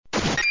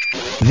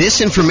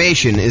This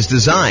information is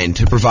designed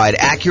to provide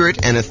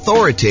accurate and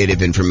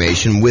authoritative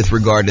information with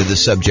regard to the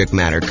subject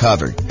matter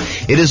covered.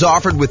 It is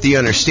offered with the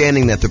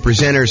understanding that the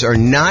presenters are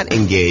not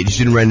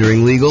engaged in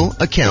rendering legal,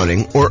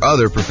 accounting, or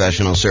other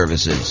professional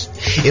services.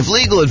 If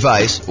legal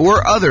advice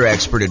or other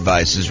expert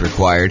advice is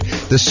required,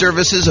 the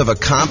services of a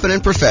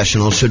competent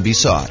professional should be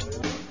sought.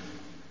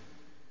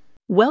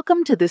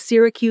 Welcome to the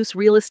Syracuse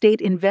Real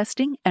Estate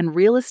Investing and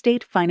Real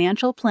Estate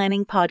Financial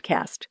Planning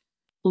Podcast.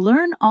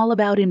 Learn all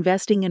about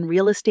investing in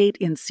real estate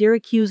in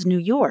Syracuse, New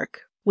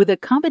York, with a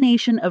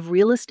combination of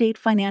real estate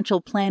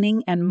financial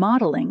planning and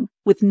modeling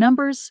with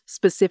numbers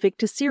specific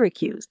to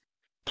Syracuse,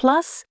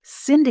 plus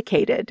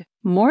syndicated,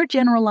 more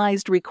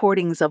generalized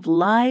recordings of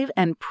live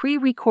and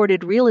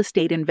pre-recorded real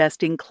estate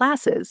investing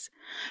classes,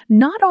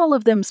 not all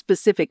of them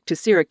specific to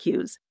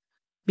Syracuse.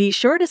 Be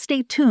sure to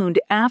stay tuned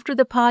after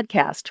the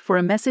podcast for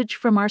a message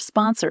from our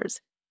sponsors.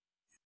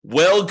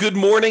 Well, good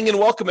morning and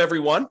welcome,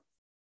 everyone.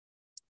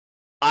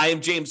 I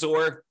am James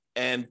Orr,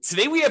 and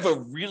today we have a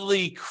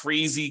really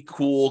crazy,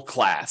 cool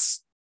class.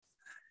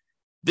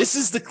 This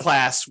is the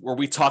class where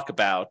we talk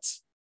about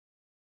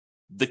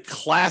the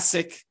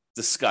classic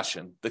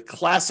discussion, the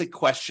classic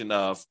question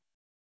of,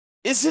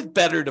 is it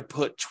better to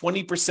put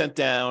 20%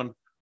 down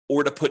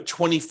or to put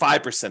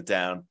 25%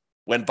 down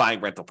when buying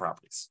rental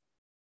properties?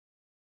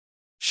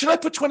 Should I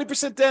put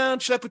 20% down?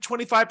 Should I put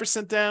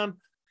 25% down?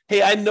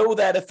 Hey, I know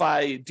that if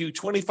I do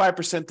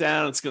 25%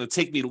 down, it's going to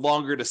take me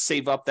longer to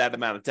save up that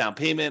amount of down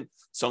payment.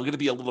 So I'm going to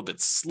be a little bit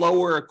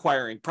slower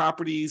acquiring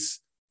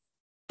properties.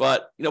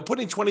 But,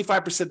 putting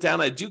 25%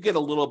 down, I do get a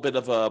little bit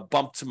of a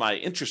bump to my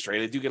interest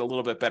rate. I do get a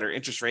little bit better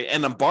interest rate,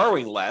 and I'm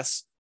borrowing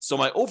less. So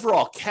my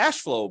overall cash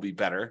flow will be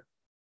better.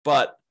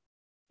 But,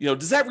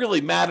 does that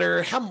really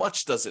matter? How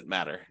much does it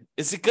matter?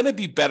 Is it going to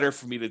be better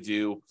for me to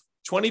do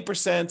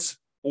 20%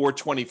 or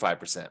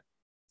 25%?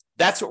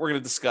 That's what we're going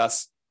to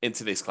discuss in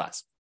today's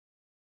class.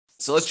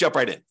 So let's jump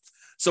right in.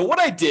 So what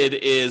I did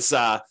is,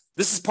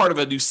 this is part of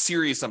a new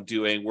series I'm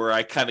doing where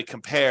I kind of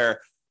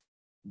compare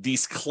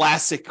these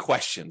classic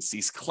questions,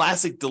 these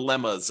classic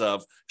dilemmas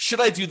of, should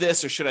I do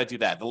this or should I do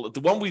that?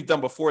 The one we've done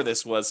before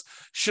this was,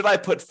 should I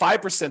put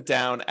 5%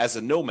 down as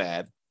a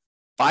nomad,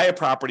 buy a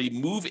property,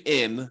 move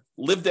in,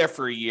 live there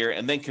for a year,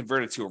 and then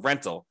convert it to a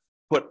rental,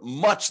 put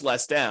much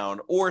less down,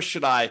 or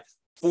should I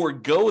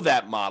forego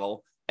that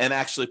model and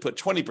actually put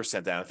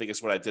 20% down? I think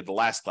is what I did the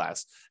last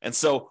class. And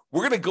so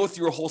we're going to go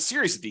through a whole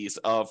series of these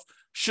of,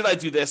 should I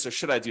do this or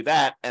should I do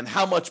that? And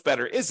how much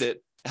better is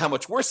it? How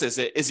much worse is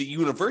it? Is it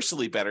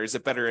universally better? Is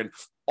it better in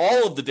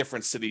all of the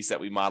different cities that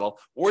we model?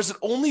 Or is it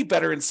only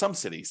better in some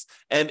cities?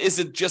 And is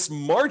it just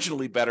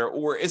marginally better?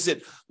 Or is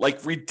it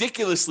like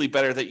ridiculously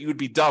better that you would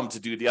be dumb to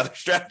do the other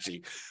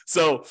strategy?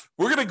 So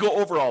we're going to go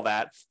over all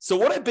that. So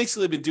what I've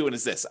basically been doing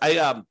is this.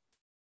 I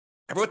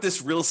wrote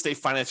this real estate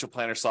financial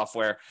planner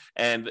software,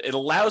 and it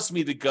allows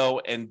me to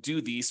go and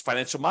do these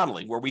financial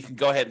modeling where we can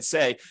go ahead and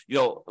say,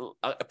 you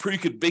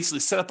could basically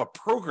set up a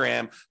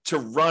program to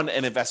run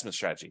an investment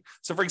strategy.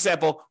 So for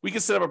example, we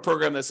can set up a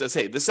program that says,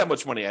 hey, this is how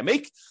much money I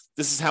make.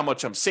 This is how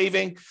much I'm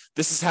saving.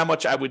 This is how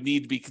much I would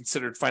need to be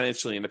considered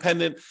financially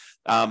independent.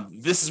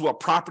 This is what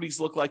properties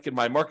look like in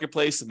my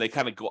marketplace, and they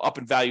kind of go up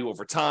in value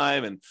over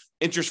time, and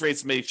interest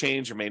rates may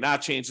change or may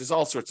not change. There's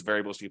all sorts of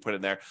variables you put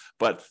in there,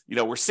 but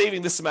we're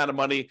saving this amount of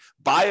money.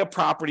 Buy a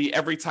property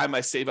every time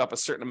I save up a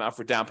certain amount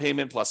for down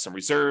payment, plus some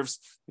reserves,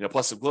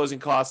 plus some closing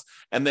costs.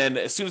 And then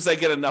as soon as I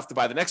get enough to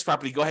buy the next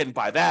property, go ahead and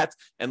buy that.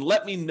 And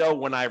let me know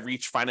when I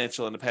reach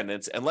financial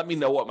independence, and let me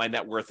know what my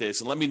net worth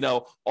is. And let me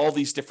know all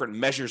these different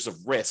measures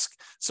of risk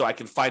so I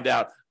can find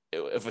out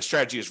if a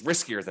strategy is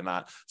riskier than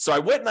not. So I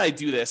went and I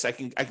do this. I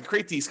can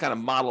create these kind of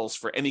models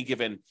for any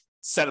given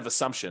set of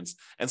assumptions.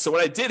 And so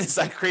what I did is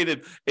I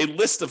created a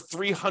list of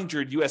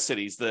 300 U.S.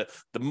 cities, the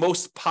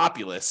most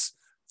populous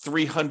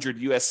 300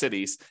 U.S.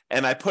 cities,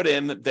 and I put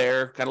in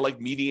their kind of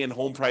like median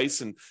home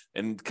price and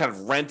kind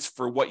of rent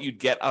for what you'd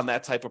get on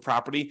that type of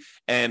property,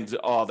 and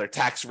their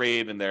tax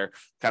rate and their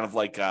kind of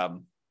like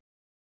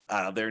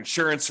their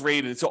insurance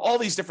rate, and so all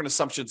these different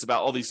assumptions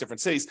about all these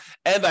different cities.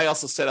 And I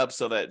also set up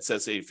so that it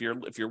says, hey, if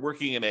you're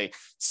working in a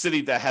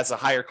city that has a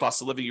higher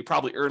cost of living, you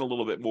probably earn a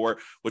little bit more,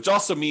 which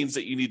also means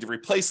that you need to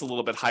replace a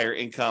little bit higher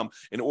income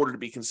in order to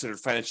be considered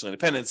financially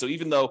independent. So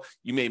even though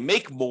you may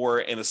make more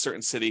in a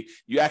certain city,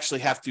 you actually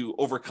have to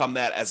overcome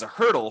that as a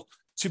hurdle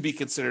to be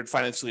considered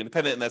financially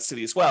independent in that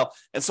city as well.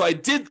 And so I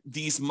did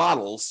these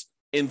models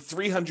in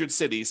 300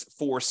 cities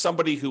for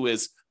somebody who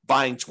is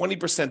buying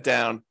 20%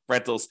 down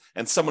rentals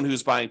and someone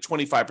who's buying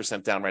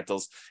 25% down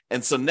rentals.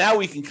 And so now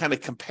we can kind of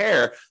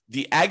compare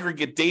the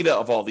aggregate data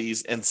of all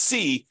these and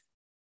see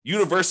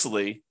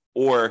universally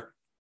or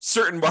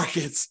certain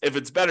markets if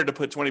it's better to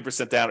put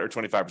 20% down or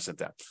 25%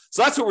 down.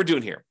 So that's what we're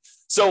doing here.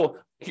 So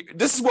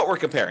this is what we're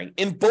comparing.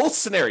 In both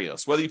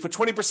scenarios, whether you put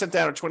 20%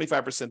 down or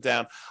 25%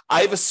 down,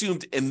 I've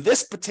assumed in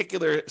this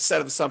particular set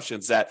of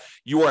assumptions that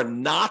you are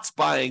not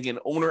buying an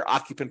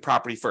owner-occupant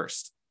property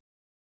first.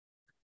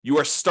 You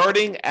are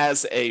starting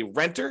as a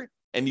renter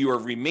and you are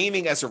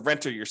remaining as a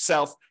renter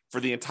yourself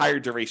for the entire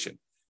duration.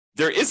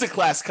 There is a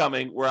class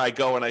coming where I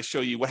go and I show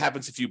you what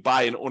happens if you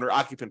buy an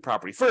owner-occupant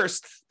property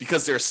first,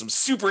 because there are some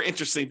super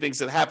interesting things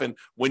that happen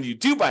when you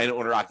do buy an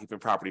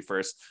owner-occupant property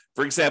first.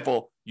 For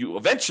example, you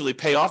eventually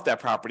pay off that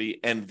property,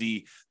 and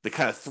the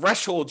kind of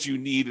thresholds you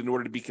need in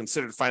order to be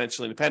considered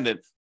financially independent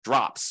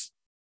drops,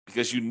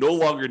 because you no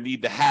longer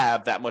need to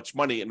have that much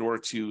money in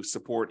order to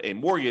support a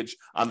mortgage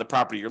on the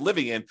property you're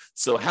living in.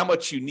 So how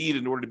much you need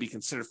in order to be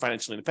considered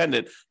financially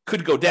independent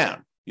could go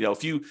down.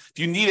 If you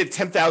needed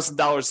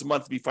 $10,000 a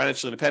month to be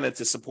financially independent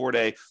to support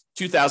a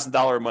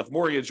 $2,000 a month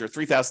mortgage or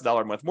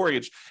 $3,000 a month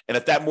mortgage, and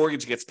if that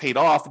mortgage gets paid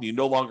off and you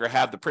no longer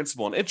have the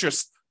principal and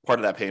interest part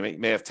of that payment, you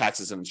may have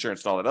taxes and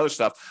insurance and all that other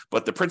stuff,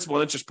 but the principal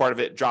and interest part of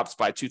it drops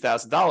by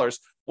 $2,000.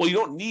 Well, you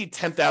don't need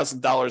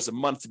 $10,000 a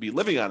month to be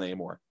living on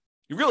anymore.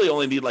 You really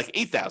only need like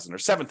 $8,000 or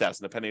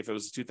 $7,000, depending if it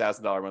was a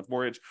 $2,000 a month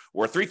mortgage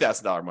or a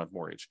 $3,000 a month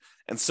mortgage.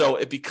 And so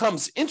it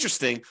becomes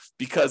interesting,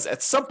 because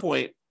at some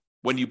point,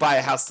 when you buy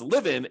a house to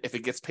live in, if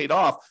it gets paid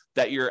off,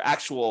 that your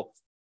actual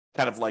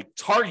kind of like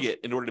target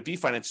in order to be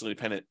financially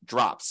independent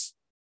drops.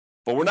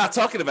 But we're not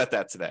talking about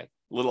that today.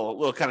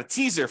 Little kind of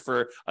teaser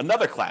for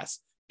another class.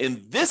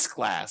 In this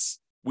class,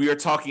 we are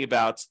talking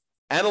about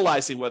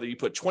analyzing whether you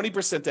put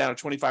 20% down or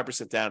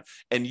 25% down,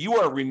 and you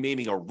are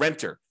remaining a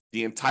renter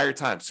the entire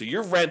time. So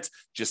your rent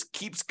just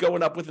keeps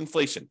going up with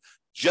inflation,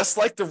 just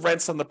like the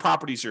rents on the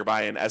properties you're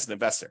buying as an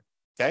investor,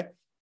 okay?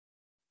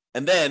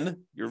 And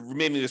then you're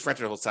remaining this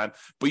renter the whole time,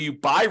 but you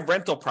buy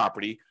rental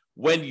property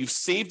when you've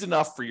saved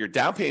enough for your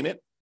down payment,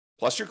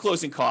 plus your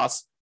closing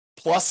costs,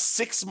 plus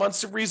 6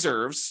 months of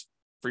reserves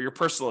for your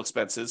personal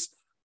expenses,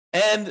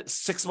 and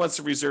 6 months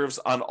of reserves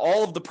on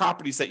all of the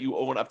properties that you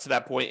own up to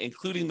that point,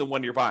 including the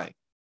one you're buying.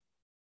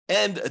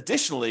 And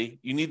additionally,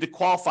 you need to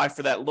qualify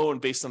for that loan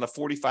based on a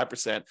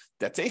 45%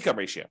 debt to income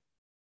ratio.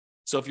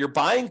 So if you're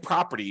buying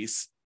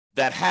properties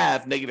that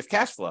have negative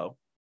cash flow,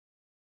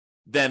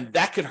 then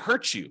that could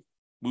hurt you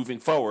moving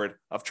forward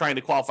of trying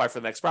to qualify for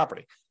the next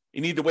property.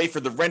 You need to wait for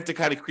the rent to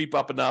kind of creep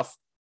up enough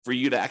for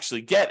you to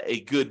actually get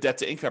a good debt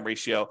to income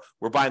ratio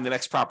where buying the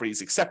next property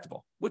is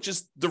acceptable, which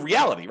is the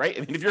reality, right? I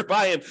mean, if you're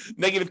buying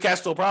negative cash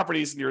flow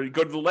properties and you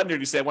go to the lender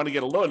and you say, I want to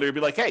get a loan, they'll be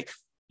like, hey,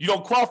 you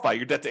don't qualify.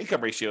 Your debt to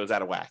income ratio is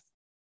out of whack.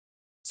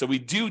 So we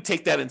do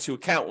take that into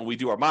account when we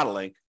do our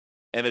modeling.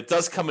 And it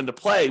does come into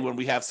play when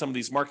we have some of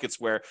these markets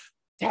where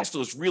cash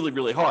flow is really,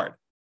 really hard.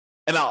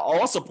 And I'll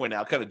also point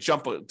out, kind of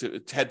jump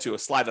to head to a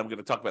slide I'm going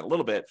to talk about in a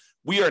little bit,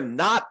 we are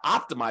not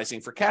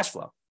optimizing for cash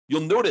flow.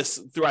 You'll notice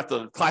throughout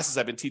the classes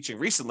I've been teaching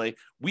recently,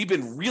 we've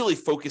been really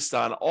focused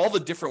on all the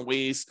different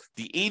ways,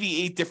 the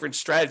 88 different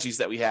strategies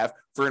that we have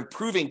for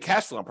improving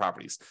cash flow on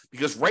properties.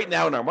 Because right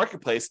now in our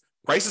marketplace,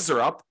 prices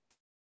are up,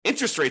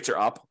 interest rates are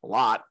up a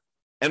lot,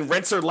 and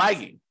rents are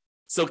lagging.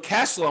 So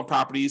cash flow on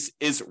properties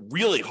is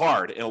really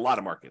hard in a lot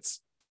of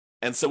markets.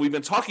 And so we've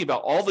been talking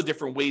about all the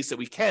different ways that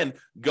we can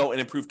go and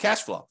improve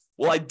cash flow.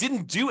 Well, I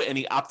didn't do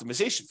any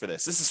optimization for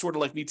this. This is sort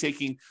of like me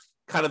taking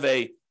kind of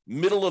a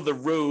middle of the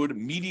road,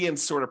 median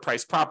sort of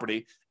price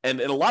property.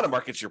 And in a lot of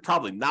markets, you're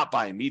probably not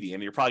buying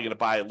median. You're probably going to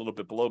buy a little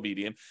bit below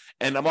median.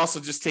 And I'm also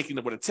just taking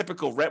what a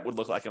typical rent would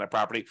look like in a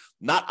property,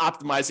 not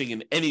optimizing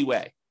in any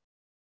way.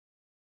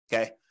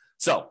 Okay.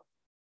 So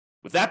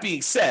with that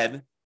being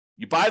said,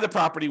 you buy the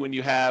property when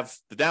you have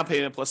the down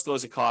payment plus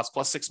closing costs,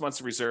 plus 6 months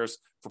of reserves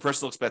for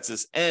personal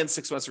expenses, and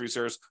 6 months of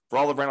reserves for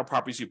all the rental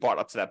properties you bought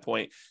up to that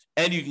point.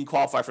 And you can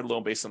qualify for the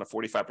loan based on a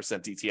 45%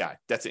 DTI,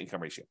 debt to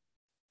income ratio.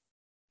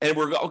 And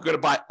we're going to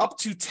buy up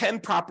to 10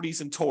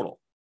 properties in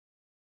total.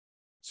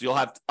 So you'll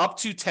have up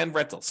to 10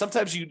 rentals.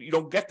 Sometimes you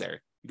don't get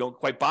there. You don't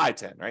quite buy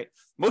 10, right?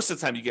 Most of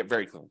the time you get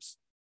very close.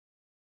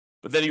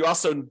 But then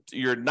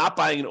you're not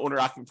buying an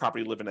owner-occupant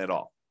property living at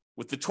all.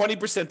 With the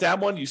 20% down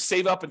one, you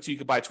save up until you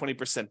can buy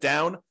 20%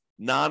 down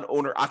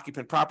non-owner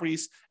occupant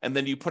properties, and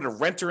then you put a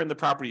renter in the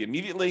property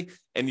immediately,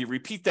 and you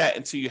repeat that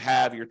until you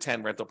have your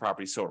 10 rental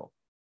properties total,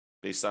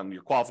 based on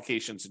your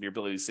qualifications and your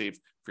ability to save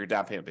for your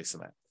down payment based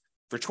on that.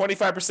 For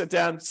 25%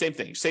 down, same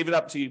thing. You save it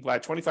up until you buy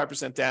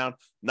 25% down,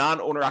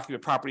 non-owner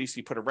occupant properties, so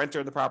you put a renter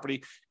in the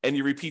property, and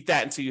you repeat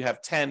that until you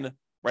have 10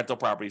 rental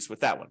properties with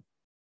that one.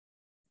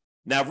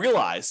 Now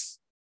realize,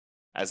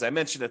 as I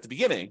mentioned at the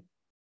beginning,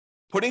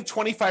 putting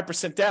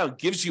 25% down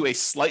gives you a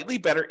slightly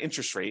better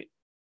interest rate.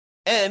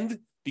 And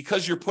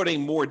because you're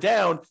putting more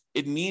down,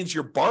 it means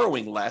you're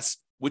borrowing less,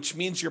 which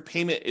means your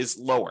payment is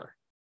lower.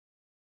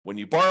 When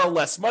you borrow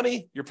less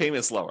money, your payment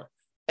is lower.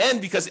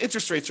 And because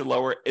interest rates are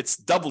lower, it's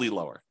doubly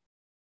lower.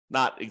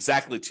 Not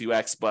exactly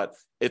 2x, but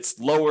it's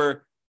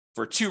lower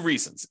for two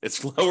reasons.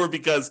 It's lower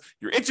because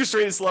your interest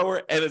rate is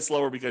lower, and it's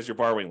lower because you're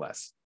borrowing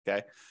less.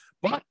 Okay.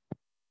 But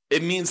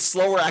it means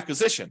slower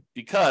acquisition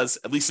because,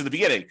 at least in the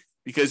beginning,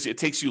 because it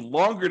takes you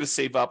longer to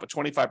save up a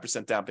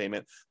 25% down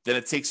payment than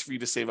it takes for you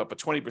to save up a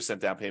 20%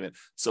 down payment.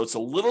 So it's a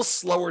little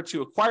slower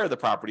to acquire the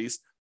properties,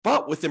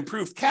 but with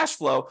improved cash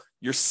flow,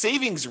 your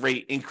savings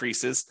rate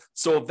increases.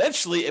 So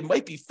eventually it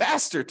might be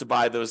faster to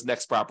buy those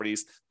next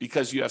properties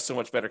because you have so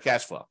much better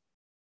cash flow.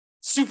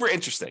 Super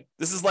interesting.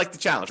 This is like the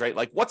challenge, right?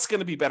 Like, what's going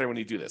to be better when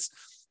you do this?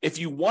 if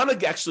you want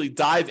to actually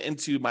dive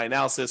into my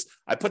analysis,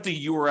 I put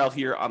the URL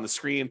here on the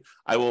screen.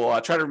 I will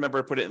try to remember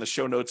to put it in the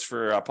show notes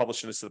for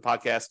publishing this to the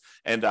podcast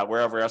and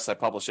wherever else I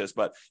publish this.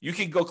 But you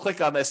can go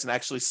click on this and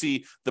actually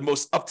see the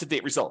most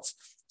up-to-date results.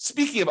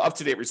 Speaking of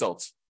up-to-date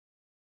results,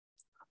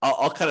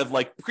 I'll kind of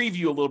like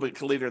preview a little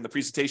bit later in the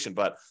presentation,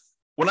 but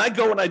when I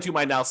go and I do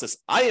my analysis,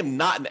 I am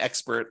not an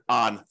expert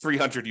on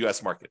 300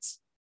 US markets,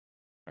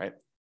 right?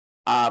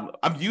 I'm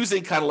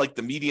using kind of like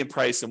the median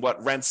price and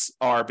what rents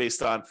are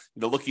based on,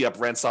 looking up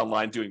rents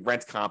online, doing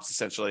rent comps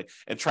essentially,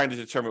 and trying to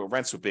determine what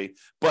rents would be.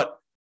 But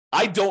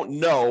I don't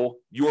know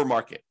your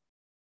market.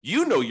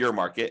 You know your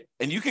market,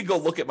 and you can go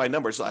look at my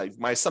numbers.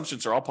 My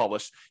assumptions are all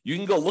published. You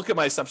can go look at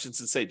my assumptions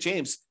and say,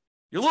 James,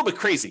 you're a little bit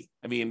crazy.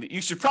 I mean,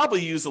 you should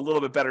probably use a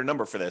little bit better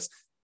number for this.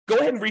 Go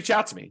ahead and reach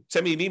out to me.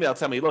 Send me an email.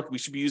 Tell me, look, we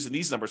should be using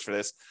these numbers for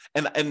this.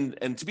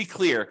 And to be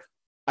clear,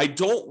 I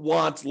don't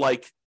want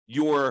like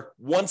your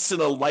once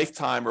in a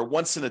lifetime or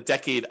once in a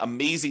decade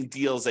amazing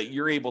deals that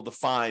you're able to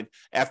find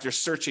after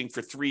searching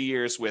for 3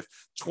 years with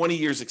 20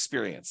 years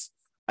experience.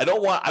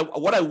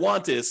 What I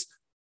want is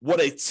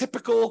what a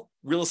typical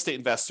real estate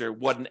investor,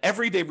 what an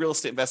everyday real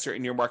estate investor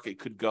in your market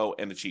could go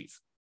and achieve,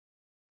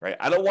 right?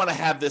 I don't want to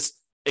have this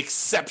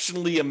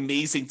exceptionally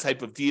amazing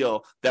type of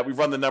deal that we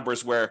run the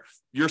numbers where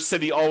your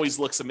city always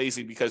looks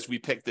amazing because we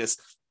picked this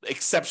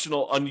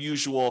exceptional,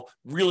 unusual,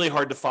 really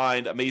hard to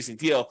find, amazing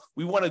deal.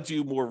 We want to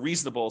do more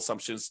reasonable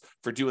assumptions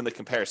for doing the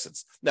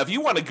comparisons. Now, if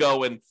you want to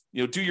go and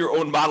do your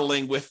own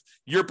modeling with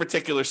your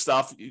particular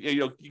stuff,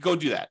 you go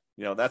do that.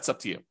 That's up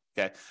to you.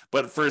 Okay.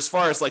 But for as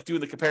far as like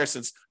doing the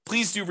comparisons,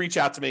 please do reach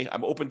out to me.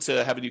 I'm open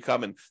to having you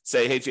come and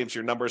say, hey, James,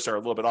 your numbers are a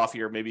little bit off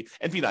here, maybe,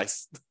 and be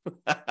nice.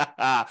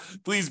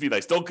 Please be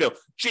nice. Don't go,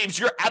 James,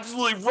 you're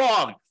absolutely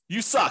wrong.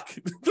 You suck.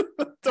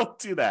 Don't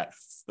do that.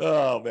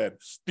 Oh, man.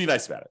 Be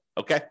nice about it.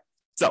 Okay.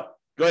 So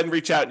go ahead and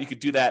reach out. You can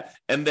do that.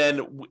 And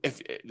then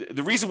if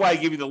the reason why I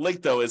gave you the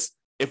link, though, is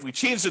if we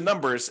change the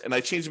numbers and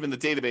I change them in the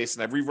database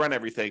and I rerun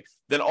everything,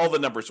 then all the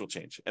numbers will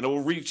change. And it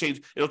will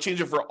It'll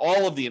change it for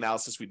all of the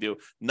analysis we do,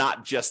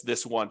 not just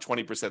this one,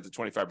 20% to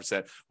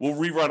 25%. We'll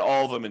rerun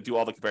all of them and do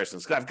all the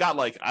comparisons. Because I've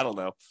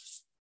got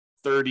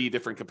 30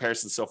 different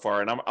comparisons so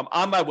far, and I'm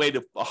on my way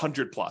to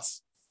 100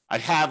 plus. I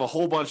have a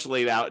whole bunch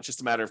laid out. It's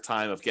just a matter of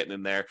time of getting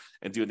in there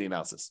and doing the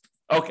analysis.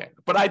 Okay,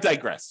 but I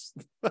digress.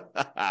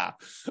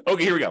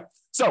 Okay, here we go.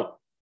 So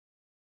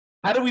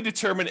how do we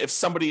determine if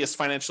somebody is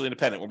financially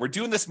independent? When we're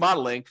doing this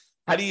modeling,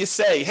 how do you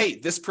say, hey,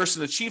 this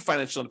person achieved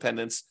financial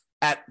independence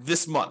at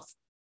this month?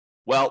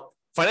 Well,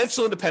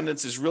 financial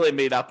independence is really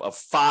made up of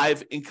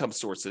 5 income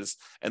sources,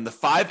 and the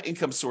 5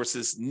 income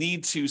sources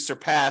need to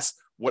surpass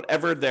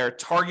whatever their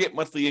target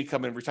monthly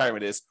income in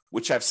retirement is,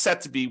 which I've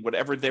set to be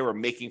whatever they were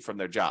making from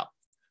their job.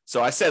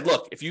 So I said,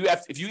 look, if you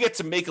get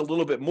to make a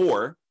little bit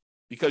more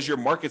because your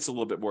market's a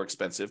little bit more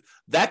expensive,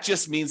 that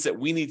just means that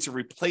we need to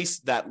replace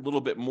that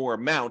little bit more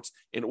amount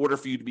in order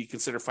for you to be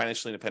considered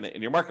financially independent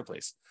in your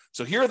marketplace.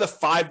 So here are the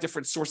 5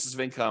 different sources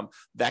of income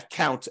that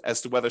count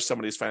as to whether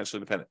somebody is financially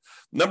independent.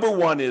 Number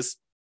 1 is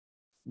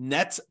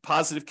net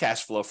positive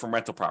cash flow from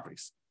rental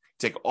properties.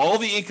 Take all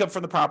the income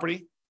from the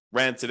property,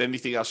 rent, and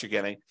anything else you're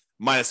getting,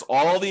 minus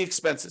all the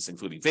expenses,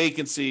 including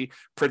vacancy,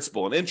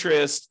 principal and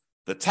interest,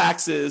 the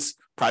taxes,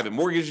 private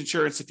mortgage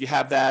insurance if you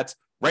have that,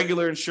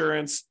 regular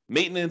insurance,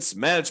 maintenance,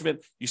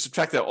 management. You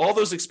subtract out all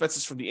those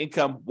expenses from the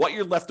income. What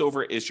you're left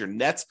over is your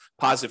net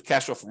positive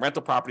cash flow from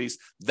rental properties.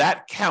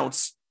 That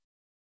counts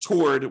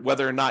toward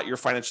whether or not you're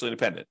financially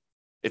independent.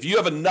 If you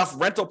have enough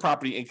rental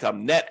property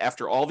income net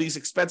after all these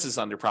expenses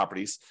on your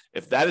properties,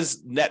 if that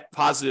is net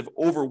positive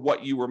over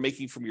what you were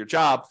making from your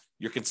job,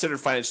 you're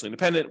considered financially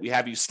independent. We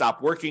have you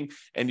stop working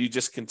and you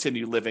just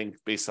continue living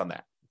based on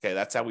that. Okay,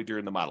 that's how we do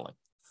in the modeling.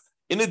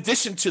 In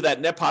addition to that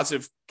net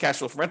positive cash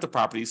flow from rental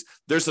properties,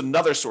 there's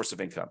another source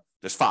of income.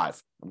 There's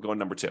 5. I'm going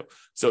number 2.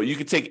 So you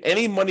can take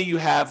any money you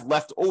have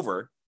left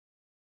over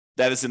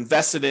that is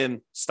invested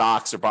in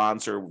stocks or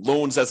bonds or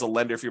loans as a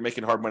lender, if you're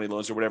making hard money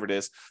loans or whatever it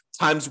is,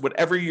 times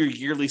whatever your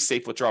yearly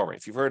safe withdrawal rate.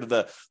 If you've heard of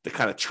the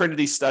kind of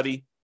Trinity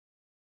study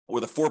or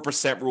the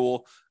 4%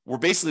 rule, we're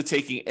basically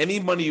taking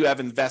any money you have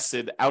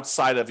invested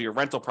outside of your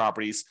rental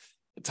properties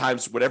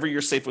times whatever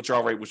your safe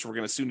withdrawal rate, which we're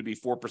going to assume to be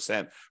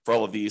 4% for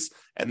all of these.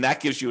 And that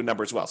gives you a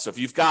number as well. So if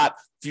you've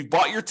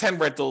bought your 10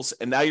 rentals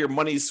and now your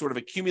money is sort of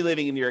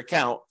accumulating in your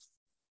account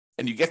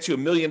and you get to $1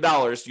 million,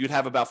 you'd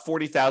have about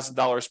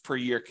 $40,000 per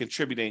year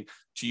contributing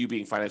to you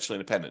being financially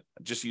independent.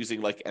 Just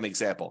using like an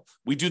example.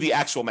 We do the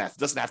actual math. It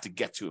doesn't have to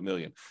get to $1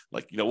 million.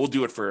 We'll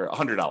do it for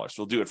 $100.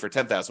 We'll do it for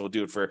 $10,000. We'll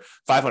do it for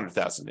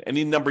 $500,000.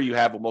 Any number you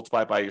have, we'll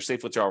multiply by your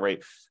safe withdrawal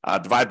rate,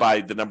 divide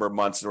by the number of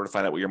months in order to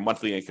find out what your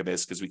monthly income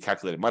is, because we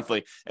calculate it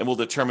monthly, and we'll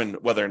determine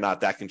whether or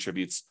not that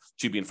contributes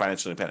to being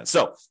financially independent.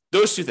 So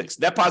those 2 things,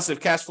 net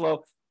positive cash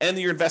flow and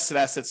your invested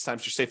assets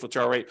times your safe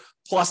withdrawal rate,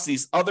 plus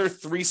these other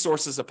 3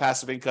 sources of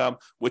passive income,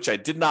 which I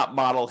did not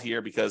model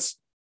here because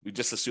we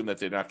just assume that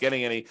they're not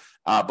getting any,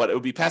 but it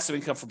would be passive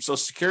income from Social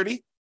Security. You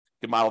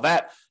can model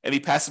that. Any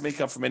passive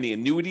income from any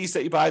annuities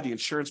that you buy, the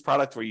insurance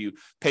product where you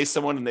pay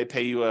someone and they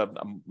pay you a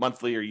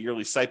monthly or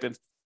yearly stipend.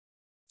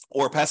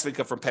 or passive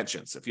income from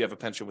pensions if you have a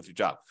pension with your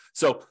job.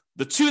 So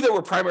the two that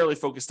we're primarily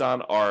focused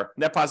on are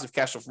net positive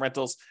cash flow from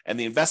rentals and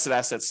the invested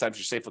assets times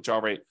your safe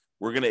withdrawal rate.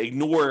 We're going to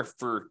ignore,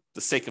 for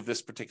the sake of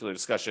this particular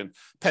discussion,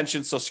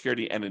 pensions, Social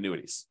Security, and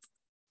annuities.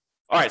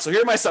 All right, so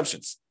here are my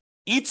assumptions.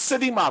 Each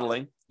city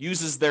modeling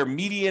uses their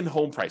median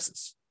home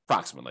prices,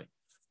 approximately,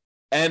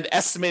 and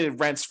estimated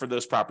rents for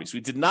those properties.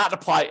 We did not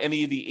apply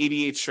any of the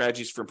 88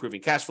 strategies for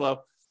improving cash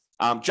flow.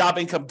 Job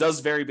income does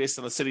vary based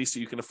on the city, so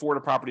you can afford a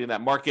property in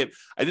that market.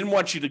 I didn't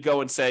want you to go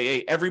and say,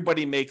 hey,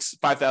 everybody makes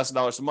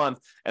 $5,000 a month,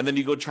 and then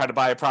you go try to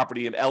buy a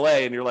property in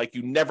LA, and you're like,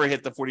 you never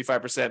hit the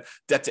 45%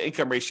 debt to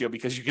income ratio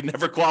because you can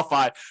never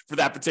qualify for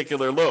that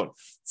particular loan.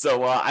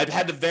 So I've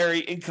had to vary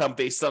income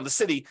based on the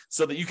city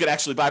so that you could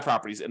actually buy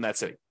properties in that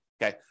city,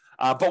 okay?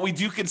 But we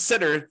do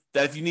consider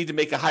that if you need to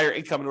make a higher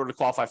income in order to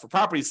qualify for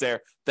properties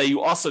there, that you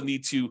also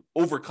need to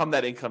overcome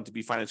that income to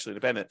be financially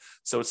independent.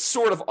 So it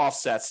sort of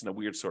offsets in a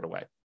weird sort of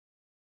way.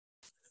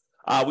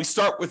 We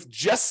start with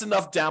just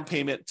enough down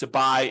payment to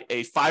buy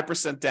a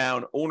 5%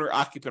 down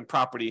owner-occupant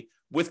property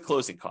with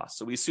closing costs.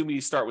 So we assume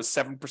you start with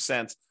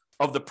 7%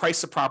 of the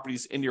price of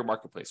properties in your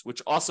marketplace,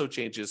 which also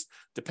changes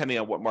depending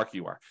on what market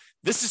you are.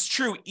 This is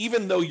true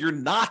even though you're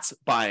not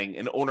buying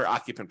an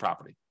owner-occupant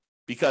property,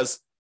 because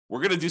we're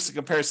going to do some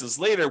comparisons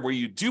later where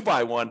you do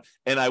buy one,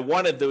 and I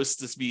wanted those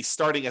to be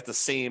starting at the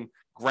same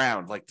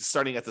ground, like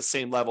starting at the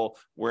same level,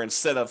 where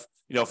instead of,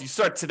 if you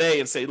start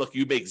today and say, look,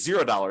 you make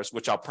 $0,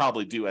 which I'll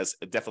probably do as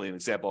definitely an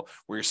example,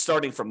 where you're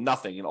starting from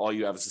nothing and all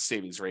you have is a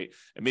savings rate,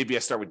 and maybe I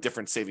start with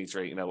different savings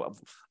rate,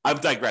 I'm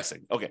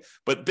digressing. Okay.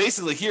 But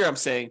basically here I'm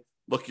saying,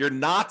 look, you're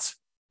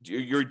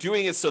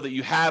doing it so that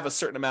you have a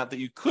certain amount that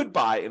you could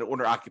buy an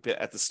owner occupant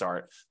at the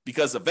start,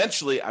 because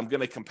eventually I'm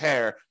going to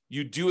compare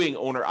you doing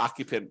owner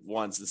occupant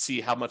ones and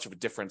see how much of a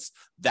difference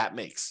that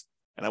makes.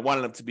 And I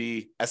wanted them to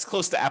be as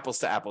close to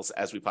apples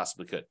as we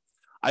possibly could.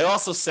 I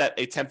also set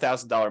a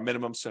 $10,000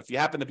 minimum. So if you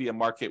happen to be a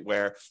market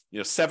where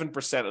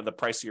 7% of the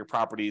price of your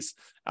properties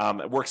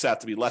it works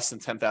out to be less than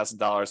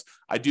 $10,000,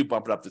 I do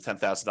bump it up to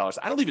 $10,000.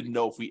 I don't even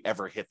know if we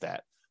ever hit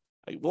that.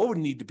 What would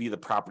need to be the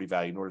property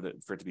value in order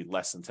for it to be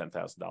less than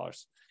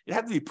 $10,000? It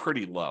had to be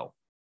pretty low.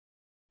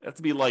 It had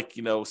to be like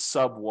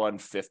sub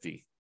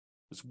 150.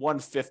 It's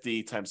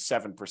 150 times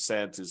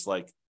 7% is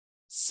like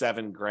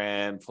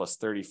 $7,000 plus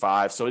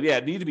 35. So yeah,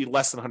 it needed to be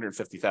less than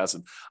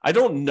 150,000. I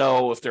don't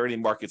know if there are any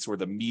markets where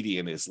the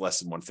median is less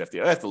than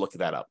 150. I have to look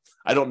that up.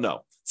 I don't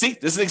know. See,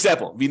 this is an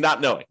example of me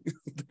not knowing.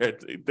 there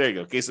you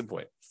go. Case in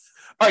point.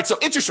 All right. So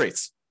interest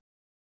rates.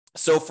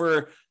 So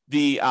for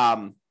the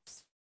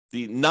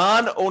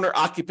non-owner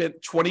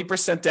occupant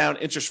 20% down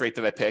interest rate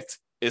that I picked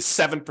is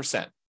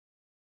 7%.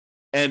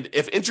 And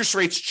if interest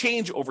rates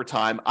change over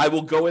time, I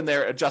will go in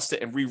there, adjust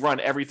it, and rerun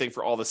everything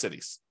for all the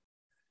cities.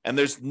 And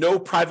there's no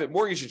private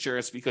mortgage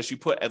insurance because you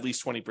put at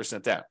least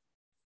 20% down.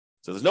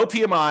 So there's no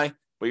PMI,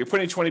 but you're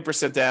putting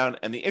 20% down,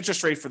 and the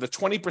interest rate for the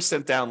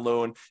 20% down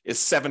loan is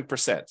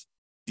 7%.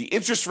 The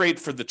interest rate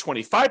for the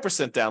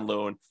 25% down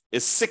loan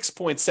is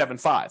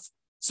 6.75.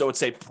 So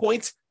it's a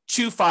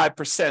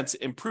 0.25%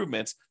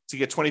 improvement to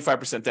get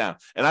 25% down.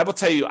 And I will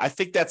tell you, I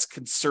think that's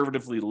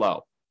conservatively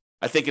low.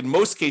 I think in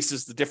most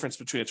cases, the difference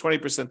between a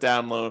 20%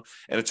 down loan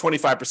and a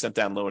 25%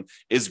 down loan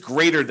is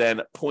greater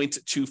than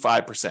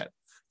 0.25%.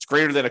 It's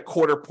greater than a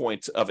quarter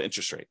point of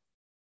interest rate.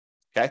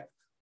 Okay.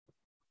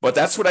 But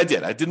that's what I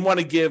did. I didn't want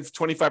to give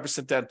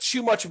 25% down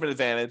too much of an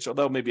advantage,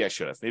 although maybe I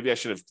should have. Maybe I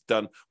should have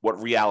done what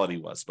reality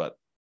was, but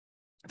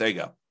there you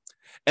go.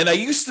 And I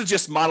used to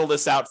just model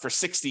this out for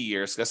 60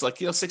 years.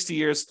 Because 60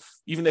 years,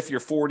 even if you're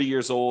 40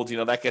 years old,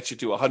 that gets you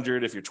to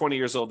 100. If you're 20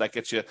 years old, that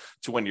gets you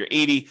to when you're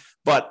 80.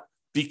 But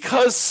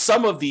because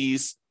some of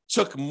these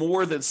took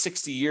more than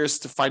 60 years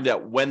to find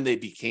out when they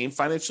became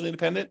financially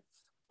independent,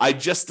 I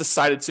just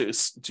decided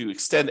to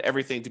extend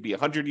everything to be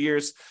 100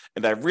 years.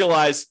 And I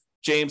realized,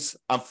 James,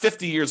 I'm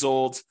 50 years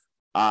old.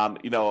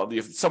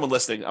 If someone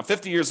listening, I'm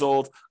 50 years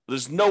old.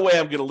 There's no way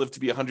I'm going to live to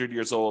be 100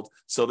 years old.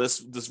 So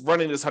this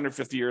running this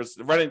 150 years,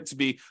 running to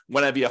be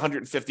when I be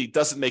 150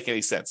 doesn't make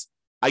any sense.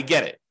 I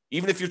get it.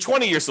 Even if you're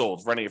 20 years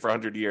old, running it for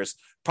 100 years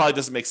probably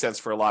doesn't make sense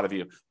for a lot of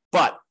you.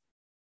 But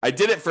I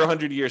did it for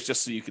 100 years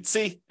just so you could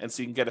see and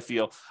so you can get a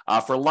feel.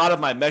 For a lot of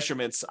my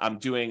measurements, I'm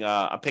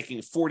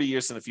picking 40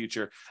 years in the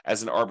future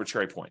as an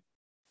arbitrary point.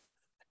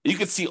 You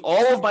can see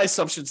all of my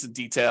assumptions in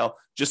detail.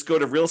 Just go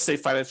to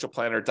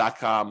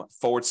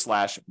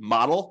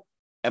realestatefinancialplanner.com/model,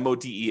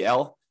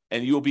 MODEL,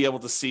 and you'll be able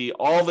to see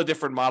all the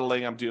different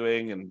modeling I'm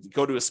doing and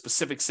go to a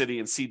specific city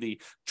and see the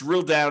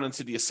drill down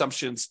into the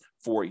assumptions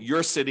for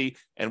your city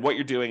and what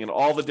you're doing and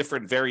all the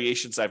different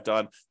variations I've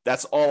done.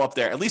 That's all up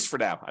there, at least for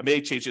now. I may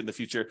change it in the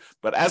future,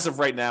 but as of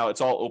right now, it's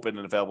all open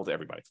and available to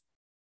everybody.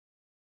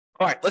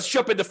 All right, let's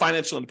jump into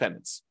financial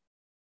independence.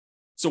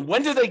 So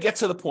when do they get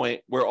to the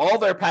point where all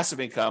their passive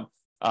income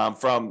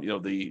from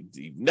the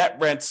net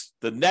rent,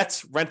 the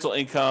net rental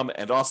income,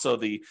 and also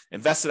the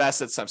invested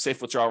assets times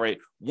safe withdrawal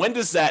rate, when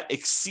does that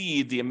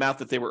exceed the amount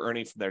that they were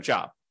earning from their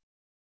job?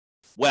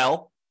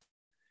 Well,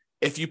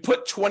 if you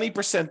put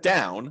 20%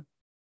 down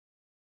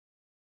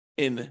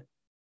in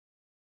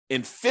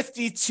in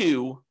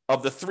 52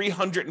 of the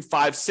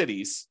 305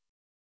 cities,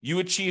 you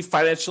achieve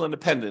financial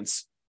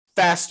independence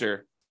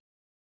faster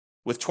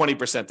with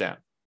 20% down.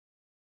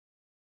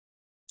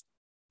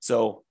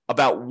 So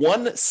about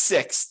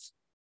 1/6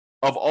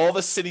 of all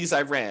the cities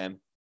I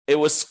ran, it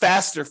was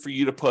faster for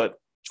you to put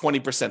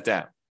 20%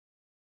 down.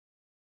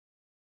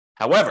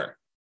 However,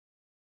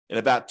 in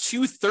about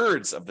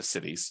 2/3 of the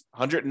cities,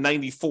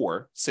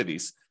 194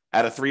 cities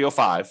out of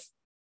 305,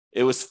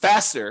 it was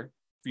faster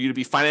for you to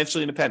be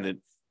financially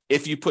independent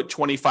if you put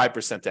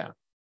 25% down.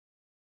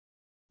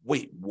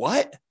 Wait,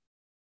 what?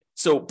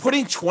 So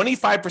putting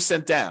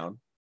 25% down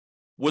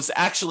was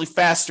actually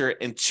faster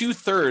in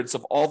 2/3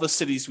 of all the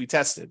cities we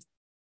tested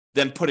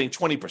than putting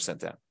 20%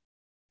 down.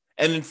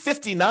 And in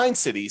 59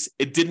 cities,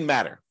 it didn't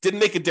matter. Didn't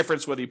make a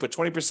difference whether you put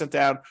 20%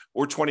 down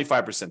or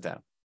 25%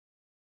 down.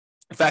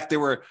 In fact, there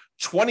were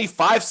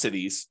 25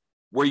 cities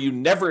where you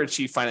never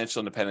achieved financial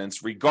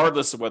independence,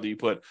 regardless of whether you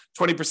put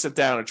 20%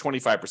 down or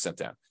 25%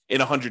 down in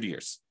 100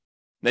 years.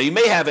 Now, you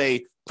may have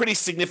a pretty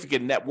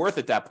significant net worth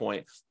at that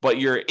point, but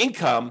your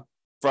income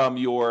from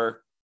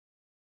your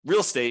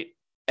real estate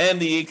and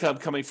the income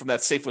coming from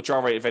that safe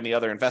withdrawal rate of any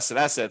other invested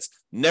assets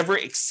never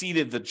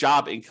exceeded the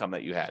job income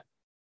that you had.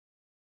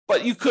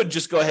 But you could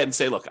just go ahead and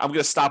say, look, I'm going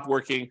to stop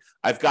working.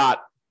 I've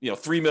got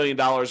 $3 million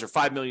or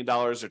 $5 million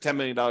or $10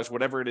 million,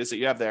 whatever it is that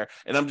you have there,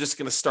 and I'm just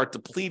going to start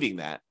depleting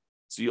that.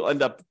 So you'll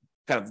end up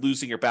kind of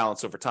losing your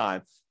balance over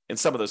time in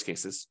some of those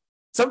cases.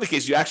 Some of the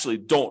cases you actually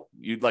don't.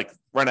 You'd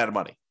run out of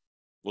money.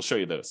 We'll show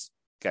you those.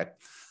 Okay.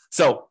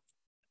 So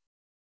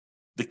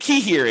the key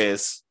here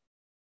is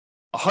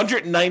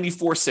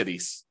 194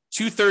 cities,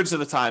 2/3 of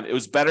the time, it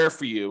was better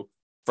for you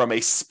from a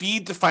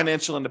speed to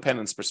financial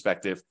independence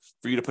perspective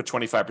for you to put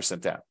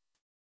 25% down.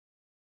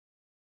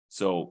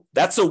 So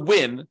that's a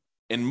win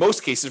in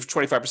most cases for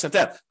 25%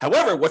 down.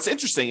 However, what's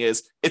interesting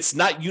is it's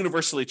not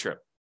universally true.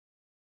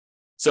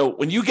 So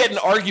when you get in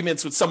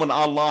arguments with someone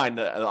online,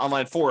 an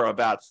online forum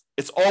about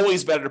it's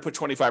always better to put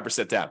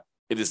 25% down,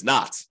 it is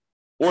not.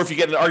 Or if you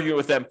get in an argument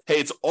with them, hey,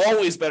 it's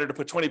always better to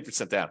put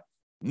 20% down.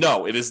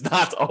 No, it is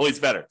not always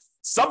better.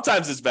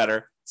 Sometimes it's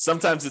better,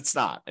 sometimes it's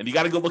not. And you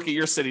got to go look at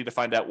your city to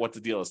find out what the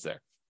deal is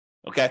there.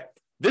 Okay?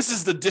 This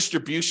is the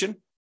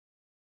distribution.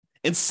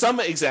 In some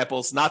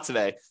examples, not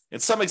today, in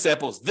some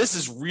examples, this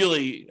is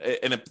really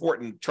an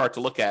important chart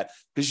to look at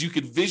because you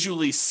could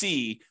visually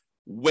see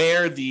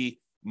where the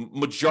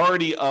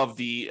majority of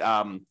the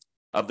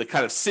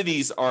kind of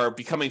cities are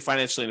becoming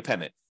financially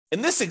independent.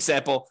 In this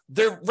example,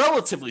 they're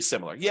relatively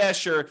similar. Yeah,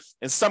 sure.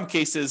 In some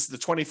cases, the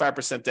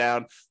 25%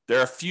 down, there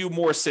are a few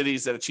more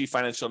cities that achieve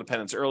financial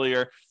independence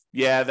earlier.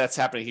 Yeah, that's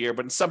happening here.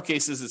 But in some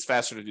cases, it's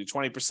faster to do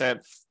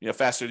 20%,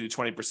 faster to do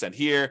 20%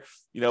 here,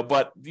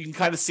 but you can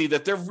kind of see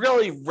that they're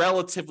really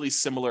relatively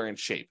similar in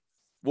shape.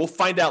 We'll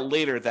find out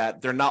later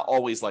that they're not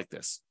always like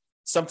this.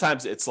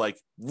 Sometimes it's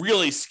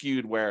really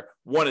skewed where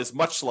one is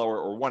much slower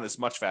or one is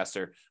much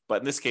faster. But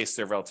in this case,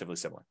 they're relatively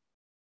similar.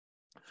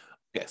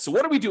 Okay, so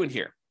what are we doing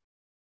here?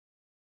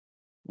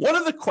 One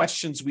of the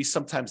questions we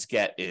sometimes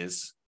get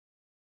is,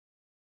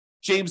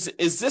 James,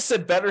 is this a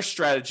better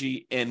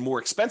strategy in more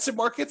expensive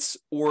markets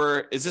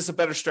or is this a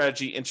better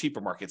strategy in cheaper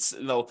markets?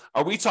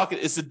 Are we talking,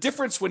 is the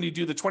difference when you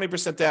do the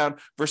 20% down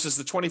versus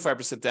the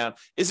 25% down,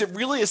 is it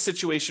really a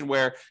situation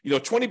where,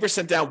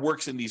 20% down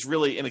works in these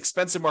really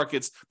inexpensive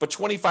markets, but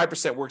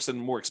 25% works in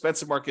more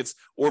expensive markets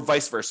or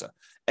vice versa?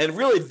 And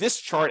really this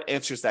chart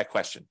answers that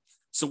question.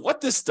 So what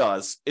this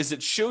does is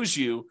it shows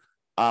you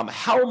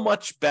how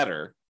much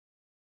better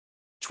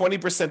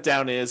 20%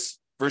 down is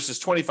versus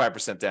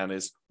 25% down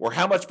is, or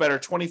how much better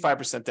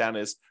 25% down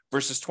is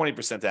versus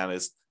 20% down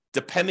is,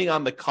 depending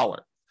on the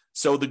color.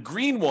 So the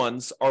green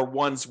ones are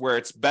ones where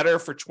it's better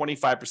for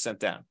 25%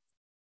 down.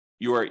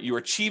 You're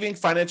achieving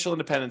financial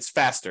independence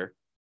faster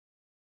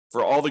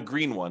for all the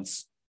green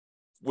ones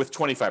with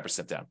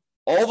 25% down.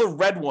 All the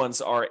red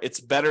ones are it's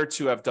better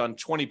to have done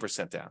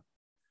 20% down.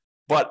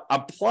 But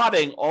I'm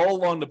plotting all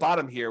along the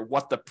bottom here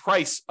what the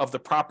price of the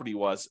property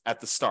was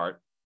at the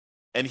start.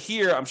 And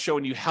here I'm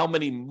showing you how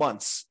many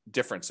months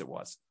difference it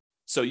was.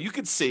 So you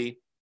could see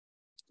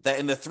that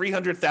in the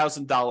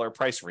 $300,000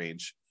 price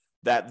range,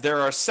 that there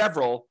are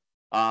several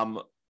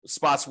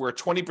spots where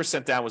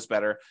 20% down was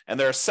better, and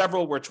there are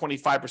several where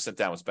 25%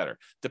 down was better,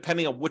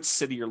 depending on which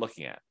city you're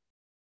looking at.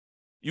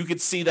 You could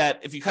see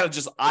that if you kind of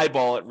just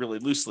eyeball it really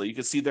loosely, you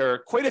can see there are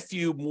quite a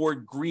few more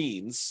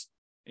greens,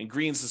 and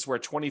greens is where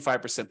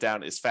 25%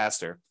 down is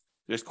faster.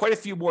 There's quite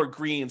a few more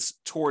greens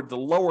toward the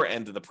lower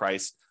end of the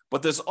price,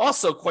 but there's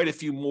also quite a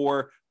few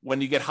more when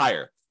you get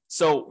higher.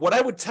 So what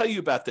I would tell you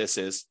about this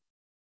is,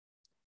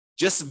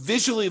 just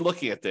visually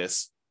looking at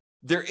this,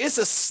 there is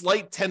a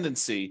slight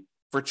tendency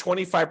for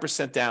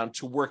 25% down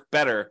to work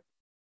better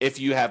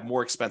if you have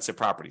more expensive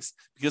properties,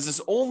 because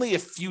there's only a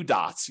few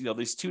dots,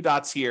 these two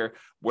dots here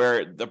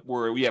where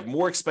we have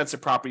more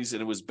expensive properties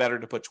and it was better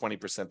to put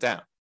 20%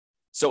 down.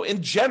 So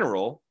in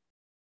general,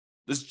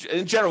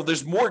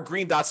 there's more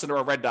green dots than there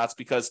are red dots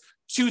because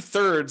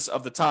 2/3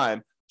 of the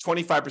time,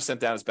 25%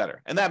 down is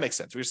better. And that makes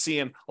sense. We're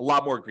seeing a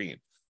lot more green.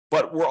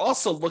 But we're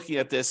also looking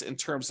at this in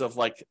terms of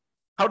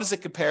how does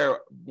it compare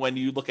when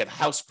you look at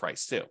house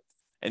price too?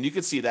 And you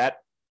can see that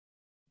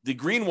the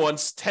green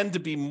ones tend to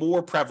be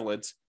more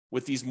prevalent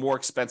with these more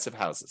expensive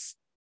houses.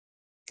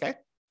 Okay.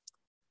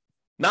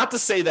 Not to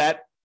say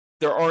that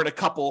there aren't a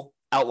couple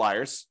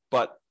outliers,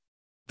 but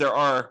there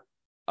are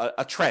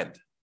a trend,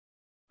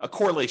 a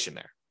correlation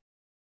there.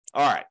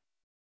 All right.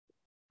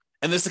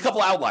 And there's a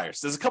couple outliers.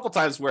 There's a couple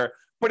times where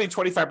putting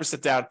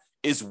 25% down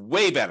is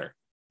way better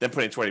than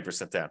putting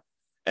 20% down.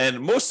 And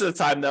most of the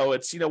time, though,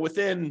 it's,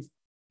 within,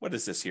 what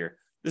is this here?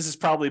 This is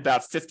probably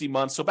about 50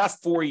 months, so about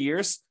 4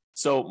 years.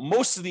 So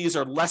most of these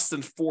are less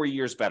than 4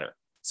 years better.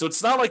 So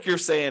it's not like you're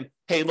saying,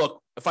 hey,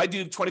 look, if I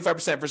do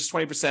 25% versus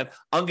 20%,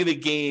 I'm going to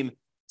gain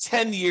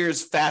 10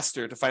 years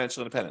faster to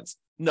financial independence.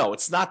 No,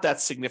 it's not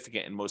that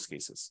significant in most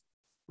cases.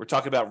 We're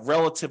talking about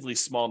relatively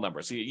small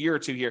numbers, a year or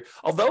two here.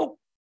 Although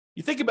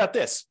you think about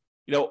this,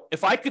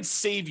 if I could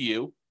save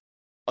you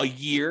a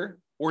year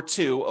or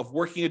two of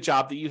working a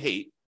job that you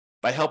hate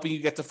by helping you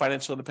get to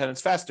financial independence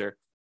faster,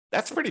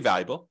 that's pretty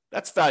valuable.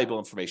 That's valuable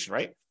information,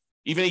 right?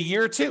 Even a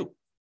year or two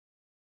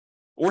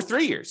or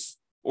 3 years.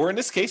 Or in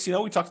this case,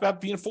 we talked about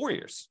being 4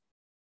 years.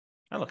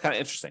 I don't know, kind of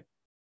interesting.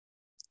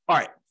 All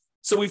right.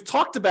 So we've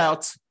talked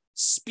about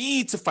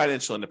speed to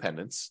financial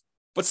independence,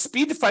 but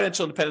speed to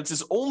financial independence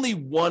is only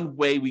one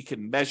way we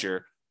can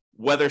measure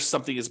whether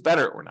something is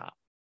better or not,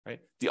 right?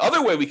 The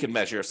other way we can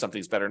measure if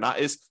something's better or not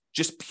is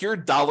just pure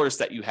dollars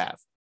that you have,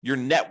 your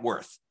net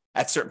worth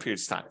at certain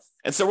periods of time.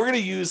 And so we're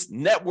going to use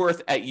net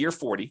worth at year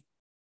 40,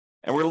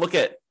 and we're going to look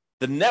at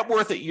the net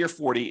worth at year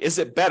 40. Is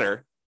it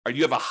better, or do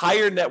you have a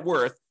higher net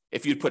worth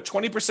if you put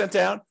 20%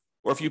 down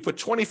or if you put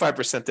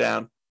 25%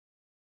 down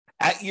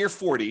at year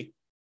 40,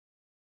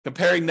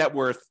 comparing net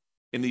worth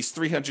in these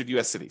 300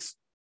 US cities?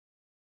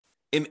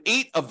 In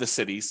 8 of the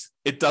cities,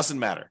 it doesn't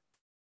matter.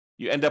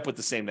 You end up with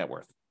the same net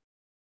worth,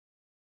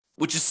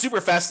 which is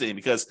super fascinating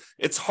because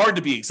it's hard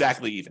to be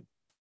exactly even.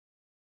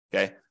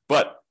 Okay.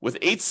 But with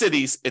 8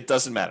 cities, it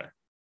doesn't matter.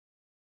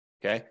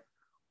 Okay.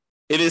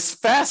 It is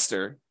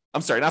faster.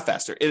 I'm sorry, not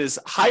faster. It is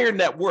higher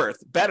net worth,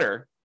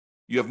 better.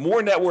 You have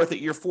more net worth at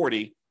year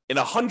 40 in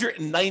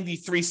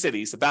 193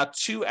 cities, about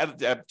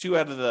about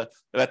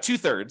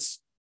 2/3,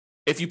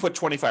 if you put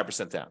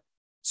 25% down.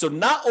 So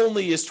not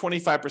only is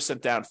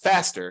 25% down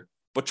faster,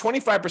 but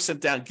 25%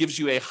 down gives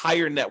you a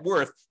higher net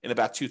worth in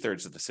about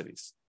 2/3 of the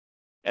cities.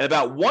 And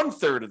about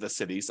 1/3 of the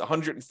cities,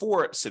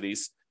 104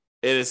 cities,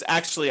 it is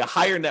actually a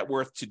higher net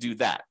worth to do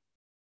that,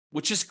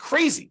 which is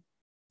crazy.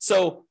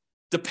 So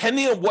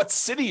depending on what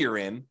city you're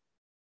in,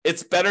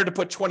 it's better to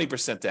put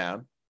 20%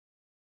 down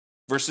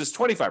versus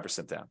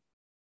 25% down.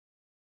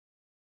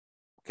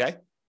 Okay?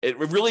 It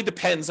really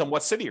depends on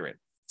what city you're in.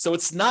 So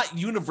it's not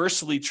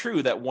universally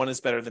true that one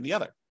is better than the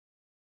other.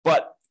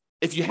 But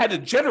if you had to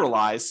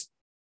generalize,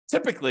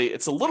 typically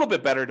it's a little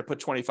bit better to put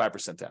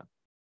 25% down.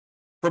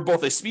 From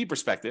both a speed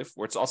perspective,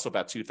 where it's also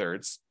about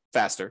 2/3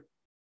 faster,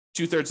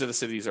 2/3 of the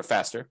cities are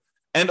faster,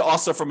 and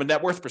also from a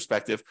net worth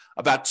perspective,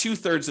 about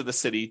 2/3 of the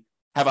city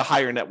have a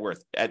higher net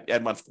worth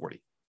at month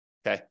 40.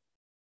 Okay.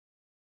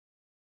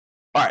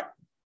 All right.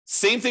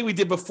 Same thing we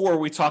did before.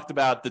 We talked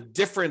about the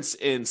difference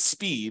in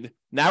speed.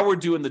 Now we're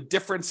doing the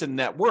difference in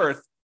net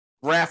worth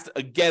graphed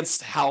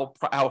against how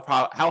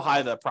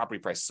high the property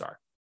prices are.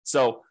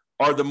 So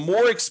are the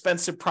more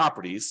expensive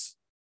properties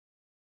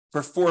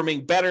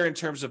performing better in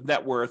terms of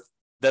net worth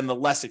than the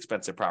less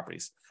expensive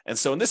properties? And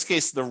so in this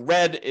case, the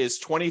red is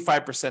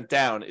 25%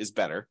 down is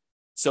better.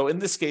 So in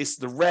this case,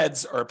 the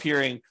reds are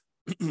appearing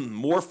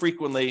more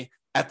frequently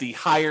at the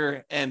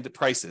higher end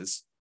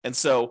prices. And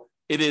so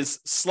it is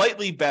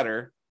slightly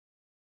better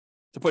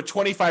to put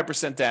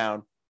 25%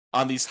 down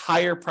on these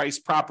higher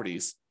priced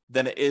properties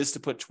than it is to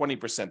put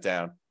 20%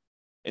 down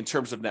in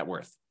terms of net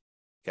worth.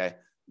 Okay.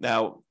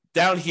 Now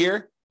down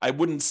here, I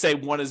wouldn't say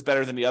one is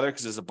better than the other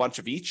because there's a bunch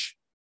of each,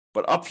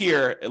 but up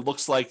here, it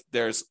looks like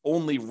there's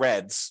only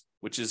reds,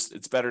 which is,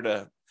 it's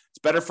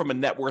better from a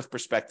net worth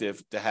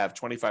perspective to have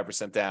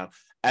 25% down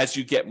as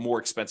you get more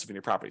expensive in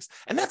your properties.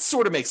 And that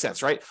sort of makes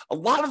sense, right? A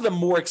lot of the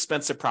more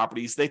expensive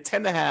properties, they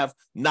tend to have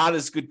not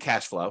as good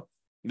cash flow.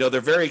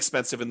 They're very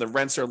expensive and the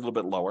rents are a little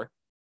bit lower.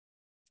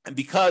 And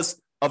because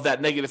of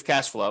that negative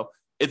cash flow,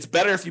 it's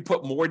better if you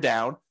put more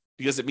down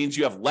because it means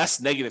you have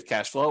less negative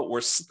cash flow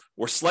or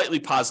slightly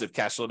positive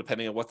cash flow,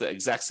 depending on what the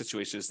exact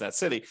situation is in that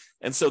city.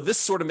 And so this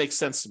sort of makes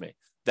sense to me,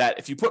 that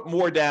if you put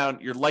more down,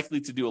 you're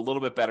likely to do a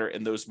little bit better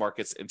in those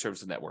markets in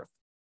terms of net worth.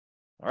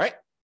 All right.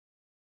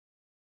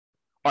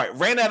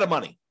 Ran out of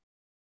money.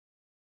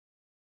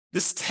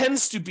 This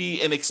tends to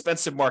be in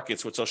expensive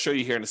markets, which I'll show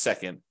you here in a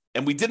second.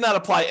 And we did not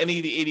apply any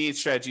of the 88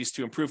 strategies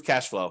to improve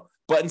cash flow.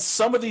 But in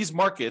some of these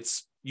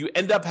markets, you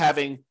end up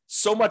having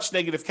so much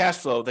negative cash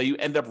flow that you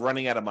end up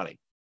running out of money.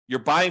 You're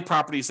buying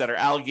properties that are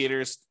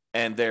alligators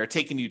and they're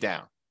taking you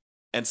down.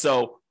 And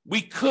so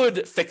we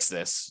could fix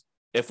this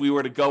if we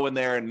were to go in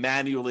there and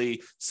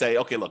manually say,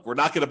 okay, look, we're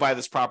not going to buy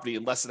this property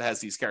unless it has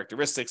these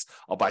characteristics.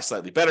 I'll buy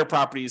slightly better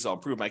properties. I'll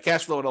improve my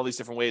cash flow in all these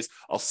different ways.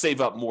 I'll save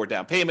up more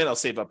down payment. I'll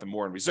save up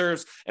more in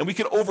reserves. And we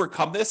could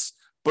overcome this.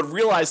 but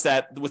realize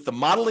that with the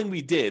modeling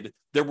we did,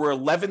 there were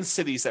 11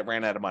 cities that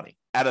ran out of money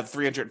out of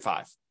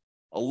 305.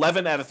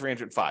 11 out of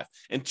 305.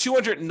 In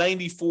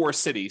 294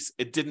 cities,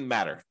 it didn't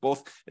matter.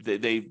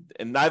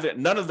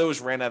 None of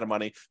those ran out of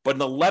money, but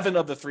in 11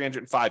 of the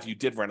 305, you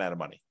did run out of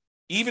money.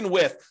 Even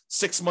with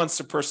 6 months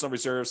of personal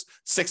reserves,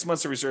 6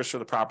 months of reserves for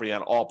the property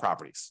on all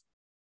properties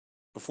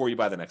before you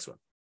buy the next one.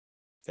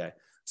 Okay.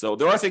 So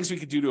there are things we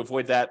could do to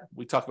avoid that.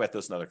 We talk about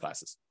those in other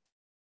classes.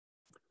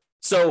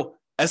 So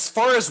as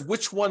far as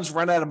which ones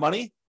run out of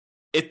money,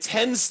 it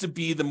tends to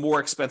be the more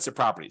expensive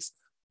properties.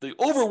 The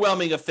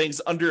overwhelming of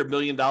things under $1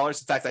 million. In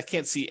fact, I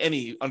can't see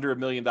any under $1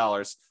 million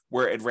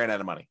where it ran out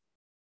of money.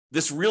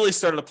 This really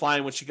started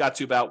applying when she got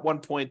to about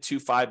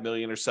 1.25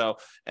 million or so,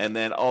 and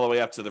then all the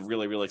way up to the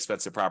really, really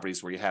expensive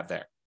properties where you have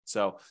there.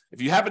 So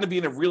if you happen to be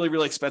in a really,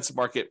 really expensive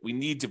market, we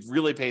need to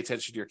really pay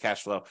attention to your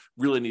cash flow,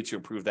 really need to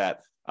improve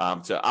that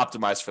to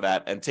optimize for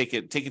that and take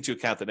into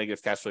account the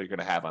negative cash flow you're going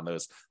to have on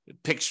those.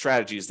 Pick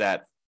strategies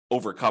that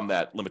overcome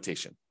that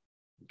limitation.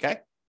 Okay?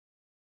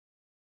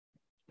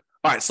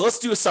 All right, so let's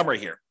do a summary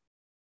here.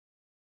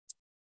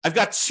 I've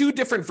got two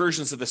different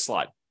versions of this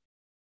slide.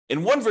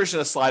 In one version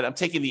of the slide, I'm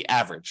taking the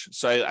average.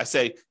 So I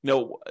say,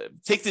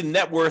 take the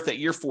net worth at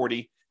year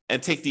 40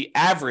 and take the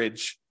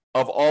average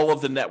of all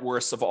of the net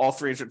worths of all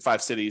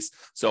 305 cities.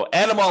 So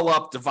add them all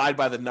up, divide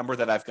by the number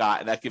that I've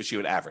got, and that gives you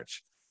an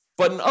average.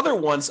 But in other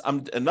ones,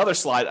 another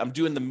slide, I'm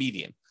doing the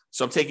median.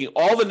 So I'm taking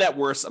all the net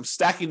worths, I'm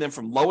stacking them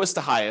from lowest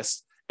to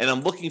highest, and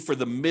I'm looking for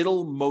the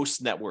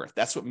middlemost net worth.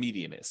 That's what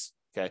median is,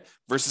 okay?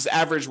 Versus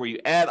average, where you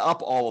add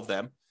up all of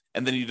them,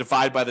 and then you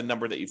divide by the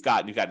number that you've got,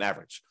 and you've got an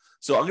average.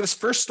 So I'm going to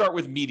first start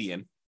with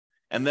median,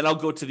 and then I'll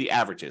go to the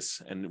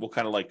averages, and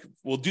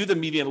we'll do the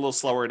median a little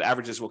slower, and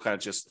averages we'll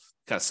kind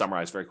of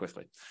summarize very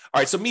quickly.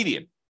 All right, so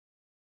median.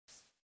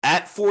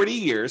 At 40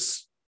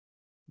 years,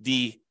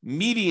 the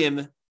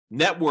median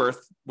net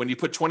worth, when you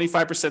put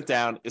 25%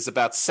 down, is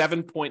about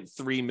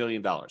 $7.3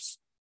 million.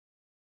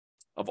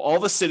 Of all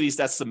the cities,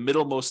 that's the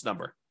middlemost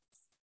number.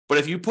 But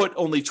if you put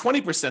only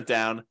 20%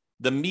 down,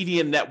 the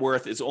median net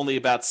worth is only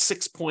about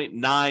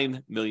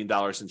 $6.9 million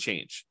and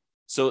change.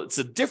 So it's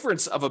a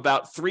difference of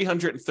about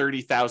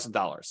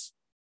 $330,000,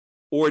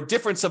 or a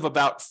difference of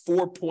about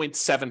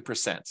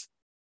 4.7%.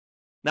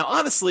 Now,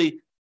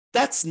 honestly,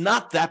 that's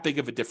not that big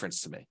of a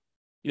difference to me.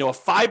 A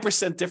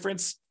 5%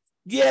 difference,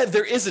 yeah,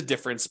 there is a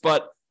difference,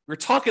 but we're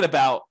talking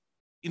about,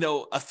 a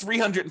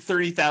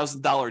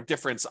 $330,000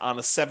 difference on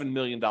a $7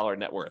 million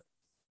net worth.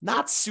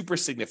 Not super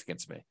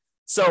significant to me.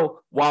 So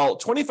while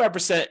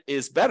 25%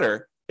 is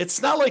better,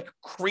 it's not like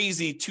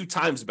crazy 2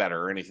 times better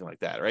or anything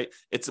like that, right?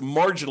 It's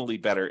marginally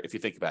better if you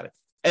think about it.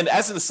 And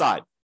as an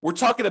aside, we're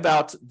talking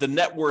about the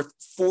net worth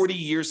 40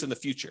 years in the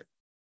future.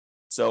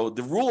 So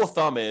the rule of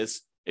thumb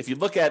is, if you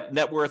look at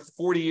net worth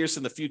 40 years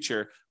in the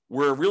future,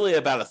 we're really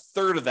about a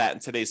third of that in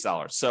today's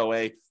dollars. So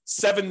a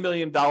 $7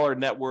 million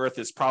net worth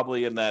is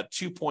probably in that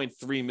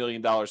 $2.3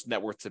 million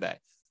net worth today.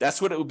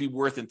 That's what it would be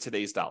worth in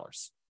today's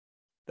dollars.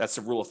 That's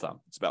the rule of thumb.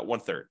 It's about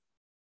 1/3.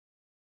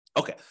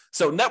 Okay,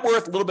 so net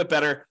worth, a little bit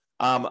better.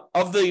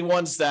 Of the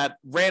ones that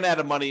ran out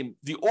of money,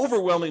 the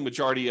overwhelming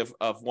majority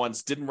of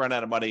ones didn't run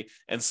out of money.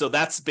 And so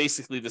that's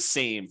basically the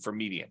same for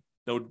median.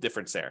 No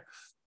difference there.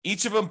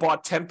 Each of them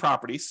bought 10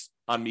 properties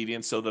on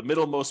median. So the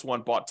middlemost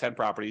one bought 10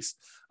 properties.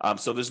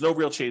 So there's no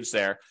real change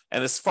there.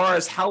 And as far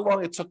as how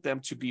long it took them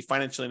to be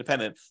financially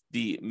independent,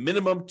 the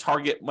minimum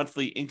target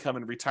monthly income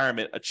and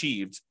retirement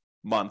achieved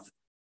month,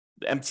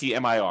 the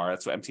MTMIR,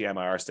 that's what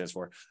MTMIR stands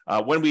for.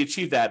 When we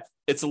achieve that,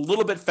 it's a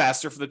little bit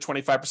faster for the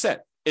 25%.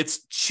 It's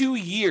 2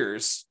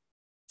 years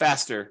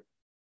faster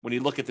when you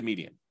look at the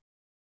median.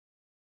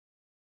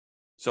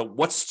 So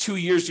what's 2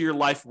 years of your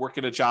life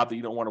working a job that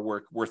you don't want to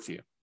work worth to you?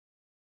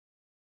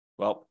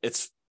 Well,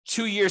 it's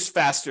 2 years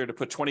faster to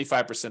put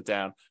 25%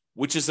 down,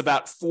 which is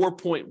about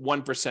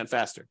 4.1%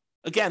 faster.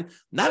 Again,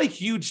 not a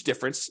huge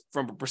difference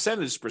from a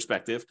percentage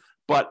perspective,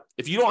 but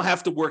if you don't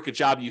have to work a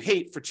job you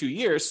hate for 2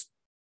 years,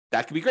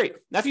 that could be great.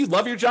 Now, if you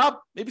love your job,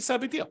 maybe it's not a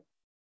big deal,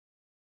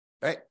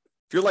 right?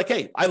 If you're like,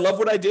 hey, I love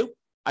what I do,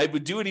 I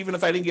would do it even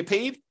if I didn't get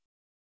paid,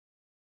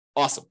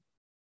 awesome.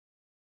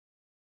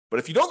 But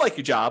if you don't like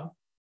your job,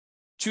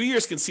 2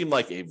 years can seem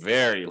like a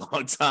very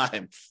long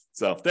time.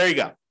 So there you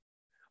go.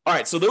 All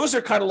right, so those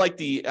are kind of like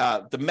the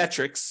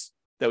metrics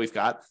that we've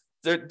got.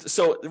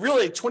 So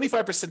really,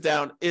 25%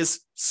 down is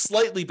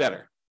slightly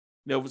better.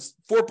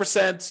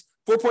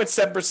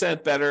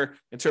 4.7% better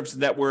in terms of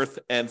net worth,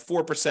 and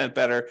 4%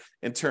 better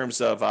in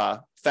terms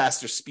of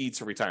faster speed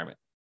to retirement,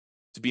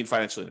 to being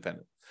financially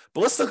independent.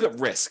 But let's look at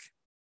risk.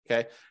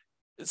 Okay,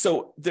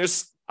 so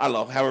there's, I don't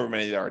know, however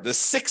many there are. There's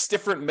 6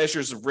 different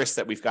measures of risk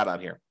that we've got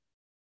on here.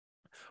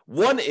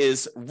 One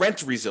is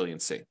rent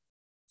resiliency.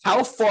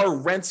 How far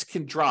rents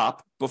can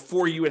drop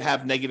before you would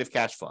have negative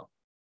cash flow.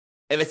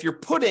 And if you're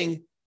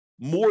putting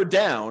more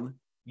down,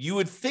 you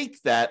would think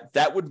that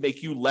that would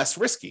make you less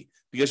risky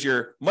because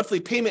your monthly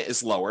payment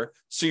is lower.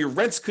 So your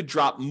rents could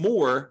drop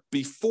more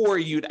before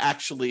you'd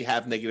actually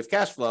have negative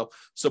cash flow.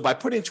 So by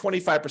putting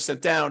 25%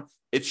 down,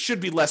 it should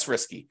be less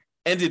risky.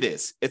 And it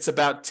is. It's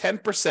about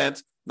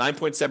 10%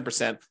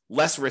 9.7%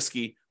 less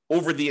risky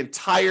over the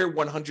entire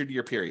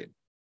 100-year period.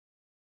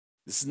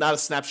 This is not a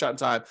snapshot in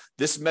time.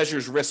 This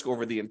measures risk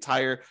over the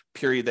entire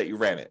period that you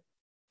ran it.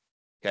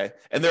 Okay.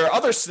 And there are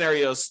other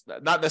scenarios,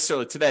 not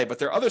necessarily today, but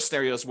there are other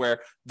scenarios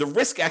where the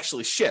risk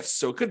actually shifts.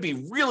 So it could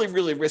be really,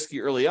 really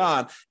risky early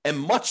on and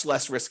much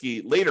less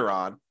risky later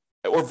on,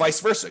 or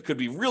vice versa. It could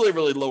be really,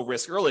 really low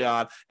risk early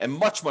on and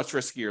much, much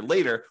riskier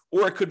later,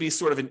 or it could be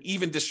sort of an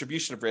even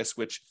distribution of risk,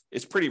 which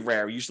is pretty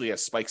rare. You usually have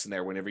spikes in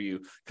there whenever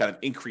you kind of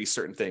increase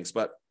certain things,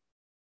 but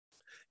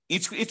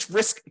each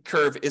risk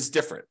curve is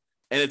different.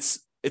 And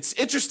it's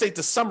interesting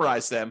to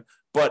summarize them,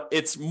 but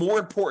it's more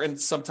important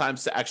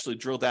sometimes to actually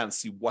drill down and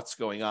see what's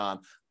going on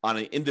an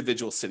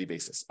individual city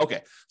basis.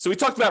 Okay, so we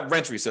talked about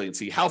rent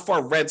resiliency, how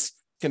far rents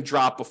can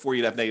drop before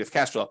you'd have negative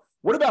cash flow.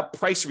 What about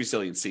price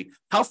resiliency?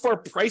 How far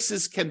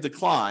prices can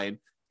decline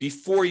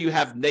before you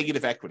have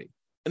negative equity?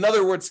 In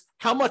other words,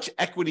 how much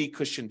equity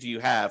cushion do you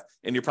have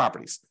in your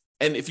properties?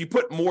 And if you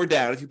put more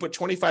down, if you put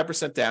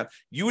 25% down,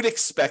 you would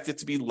expect it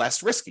to be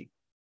less risky,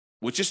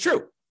 which is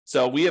true.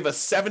 So we have a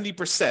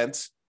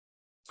 70%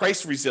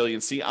 price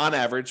resiliency on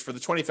average for the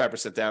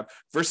 25% down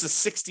versus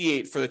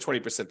 68 for the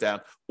 20%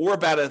 down, or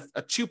about a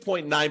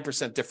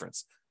 2.9%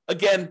 difference.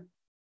 Again,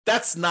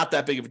 that's not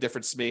that big of a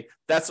difference to me.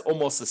 That's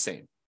almost the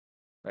same,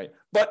 right?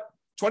 But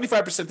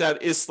 25% down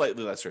is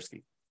slightly less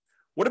risky.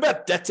 What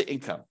about debt to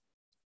income?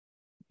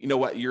 You know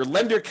what? Your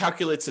lender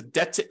calculates a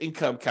debt to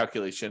income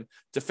calculation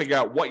to figure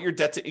out what your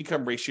debt to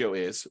income ratio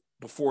is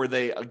before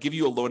they give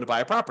you a loan to buy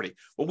a property.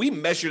 Well, we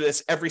measure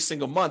this every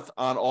single month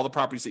on all the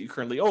properties that you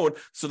currently own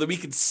so that we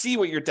can see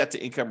what your debt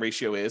to income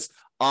ratio is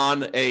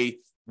on a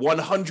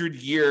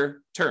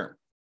 100-year term.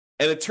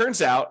 And it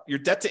turns out your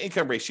debt to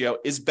income ratio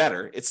is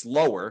better. It's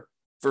lower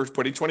for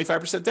putting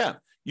 25% down.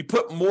 You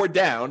put more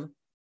down,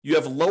 you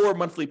have lower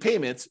monthly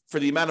payments for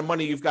the amount of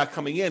money you've got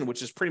coming in,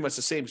 which is pretty much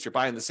the same because you're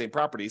buying the same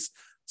properties.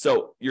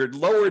 So your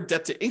lower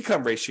debt to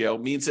income ratio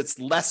means it's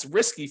less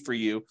risky for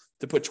you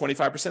to put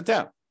 25%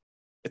 down.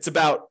 It's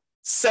about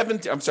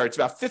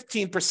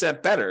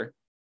 15% better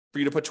for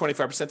you to put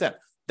 25% down.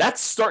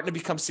 That's starting to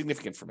become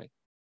significant for me.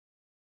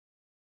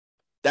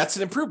 That's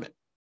an improvement.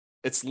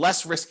 It's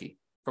less risky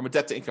from a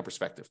debt to income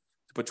perspective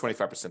to put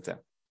 25% down.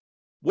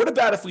 What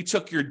about if we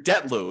took your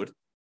debt load,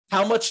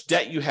 how much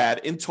debt you had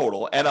in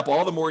total, add up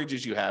all the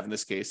mortgages you have in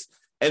this case,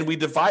 and we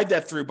divide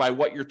that through by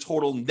what your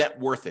total net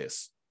worth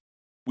is?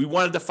 We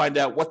wanted to find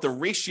out what the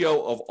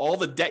ratio of all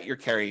the debt you're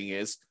carrying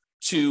is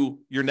to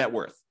your net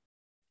worth.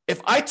 If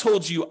I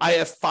told you I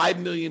have $5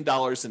 million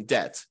in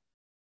debt,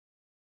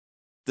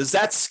 does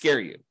that scare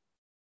you?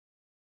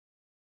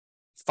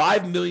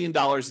 $5 million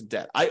in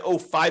debt. I owe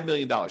 $5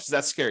 million. Does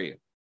that scare you?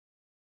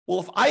 Well,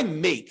 if I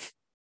make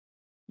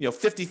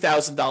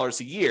 $50,000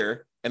 a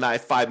year and I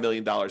have $5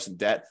 million in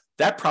debt,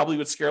 that probably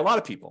would scare a lot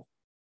of people.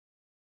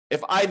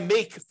 If I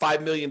make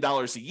 $5 million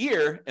a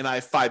year and I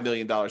have $5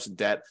 million in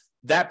debt,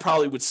 that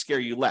probably would scare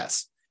you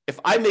less. If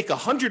I make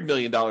 $100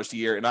 million a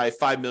year and I have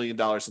 $5 million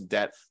in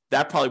debt,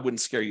 that probably wouldn't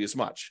scare you as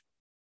much.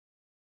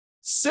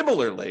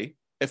 Similarly,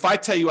 if I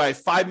tell you I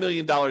have $5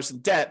 million in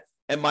debt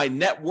and my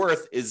net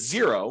worth is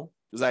zero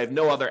because I have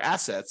no other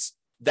assets,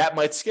 that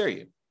might scare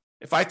you.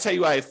 If I tell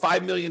you I have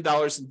 $5 million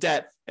in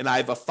debt and I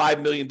have a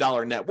 $5 million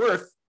net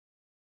worth,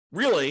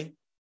 really,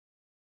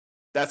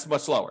 that's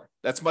much lower.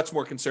 That's much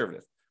more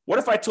conservative. What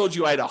if I told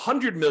you I had a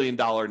 $100 million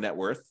net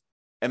worth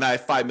and I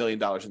have $5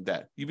 million in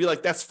debt? You'd be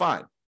like, that's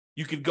fine.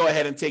 You could go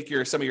ahead and take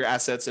some of your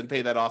assets and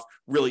pay that off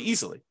really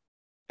easily.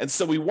 And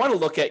so we want to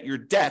look at your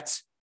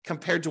debt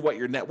compared to what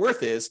your net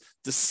worth is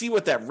to see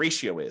what that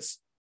ratio is.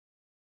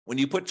 When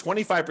you put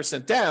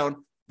 25%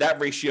 down, that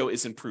ratio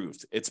is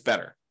improved. It's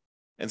better.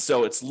 And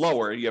so it's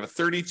lower. You have a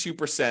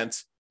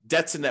 32%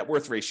 debt to net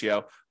worth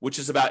ratio, which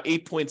is about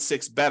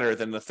 8.6 better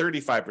than the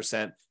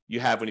 35% you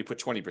have when you put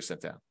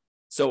 20% down.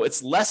 So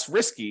it's less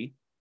risky,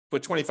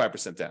 put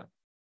 25% down.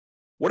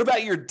 What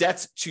about your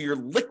debt to your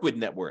liquid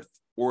net worth,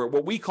 or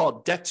what we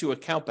call debt to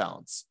account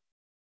balance?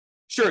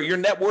 Sure, your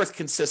net worth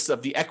consists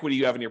of the equity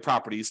you have in your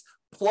properties,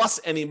 plus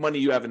any money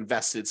you have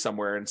invested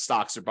somewhere in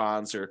stocks or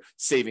bonds or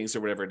savings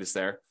or whatever it is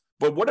there.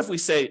 But what if we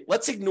say,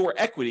 let's ignore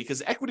equity,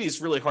 because equity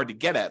is really hard to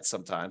get at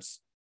sometimes.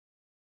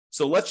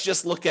 So let's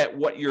just look at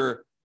what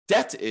your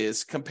debt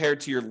is compared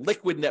to your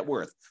liquid net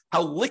worth,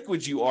 how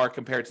liquid you are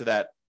compared to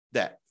that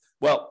debt.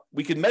 Well,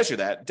 we can measure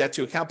that, debt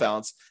to account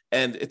balance,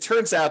 and it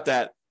turns out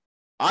that,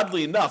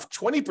 oddly enough,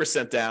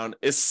 20% down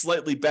is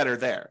slightly better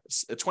there.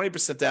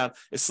 20% down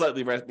is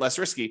slightly less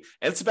risky,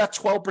 and it's about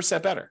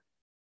 12% better.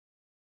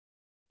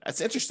 That's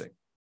interesting,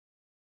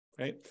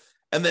 right?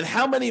 And then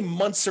how many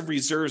months of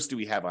reserves do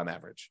we have on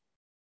average?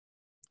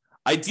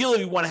 Ideally,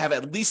 we want to have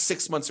at least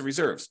 6 months of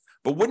reserves,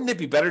 but wouldn't it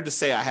be better to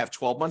say I have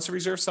 12 months of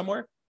reserves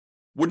somewhere?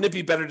 Wouldn't it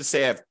be better to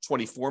say I have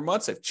 24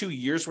 months, I have 2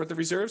 years worth of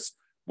reserves,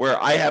 where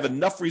I have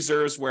enough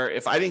reserves where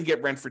if I didn't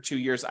get rent for 2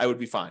 years, I would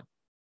be fine?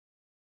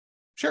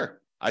 Sure.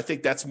 I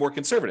think that's more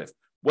conservative.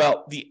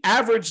 Well, the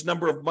average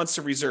number of months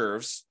of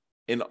reserves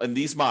in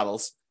these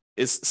models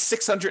is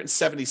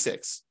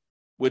 676,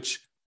 which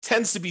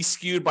tends to be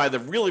skewed by the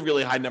really,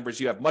 really high numbers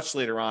you have much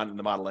later on in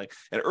the modeling.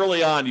 And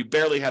early on, you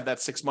barely have that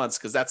 6 months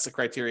because that's the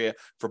criteria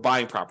for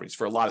buying properties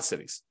for a lot of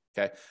cities.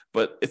 Okay.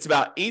 But it's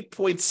about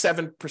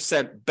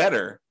 8.7%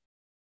 better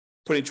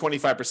putting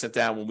 25%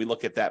 down when we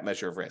look at that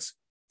measure of risk.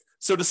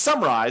 So to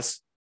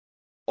summarize,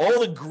 all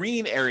the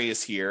green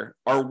areas here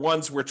are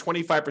ones where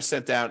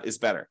 25% down is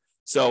better.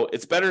 So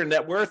it's better in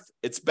net worth.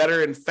 It's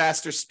better in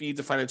faster speed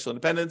to financial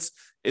independence.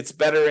 It's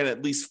better in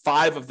at least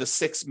 5 of the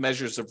 6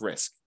 measures of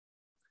risk.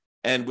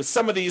 And with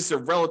some of these, they're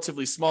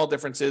relatively small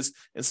differences.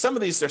 And some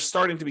of these, they're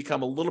starting to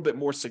become a little bit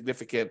more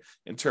significant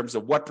in terms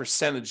of what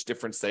percentage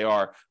difference they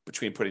are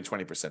between putting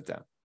 20%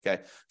 down.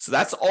 Okay. So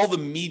that's all the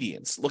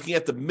medians, looking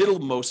at the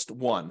middlemost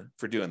one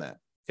for doing that.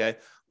 Okay.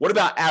 What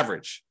about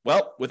average?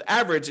 Well, with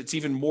average, it's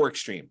even more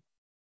extreme.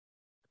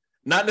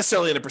 Not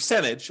necessarily in a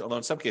percentage, although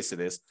in some cases it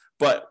is,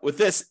 but with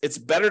this, it's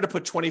better to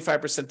put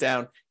 25%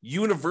 down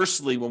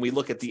universally when we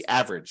look at the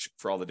average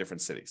for all the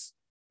different cities.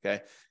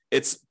 Okay.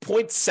 It's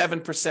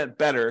 0.7%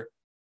 better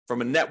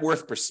from a net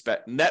worth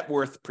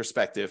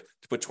perspective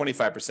to put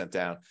 25%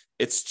 down.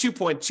 It's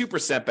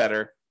 2.2%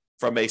 better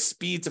from a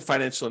speed to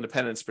financial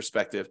independence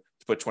perspective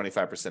to put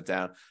 25%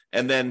 down.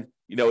 And then,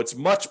 it's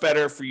much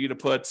better for you to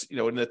put,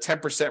 in the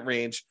 10%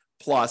 range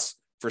plus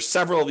for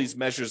several of these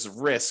measures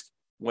of risk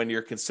when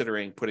you're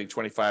considering putting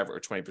 25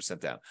 or 20%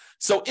 down.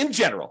 So in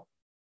general,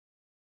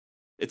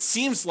 it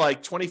seems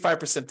like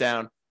 25%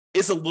 down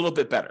is a little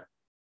bit better.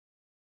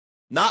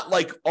 Not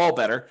like all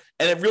better,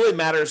 and it really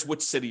matters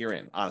which city you're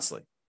in,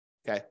 honestly.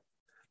 Okay.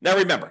 Now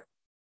remember,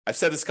 I've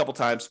said this a couple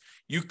times,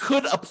 you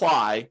could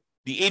apply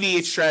the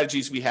 88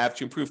 strategies we have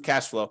to improve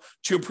cash flow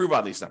to improve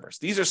on these numbers.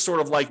 These are sort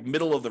of like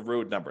middle of the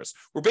road numbers.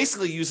 We're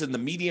basically using the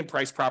median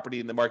price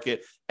property in the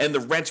market and the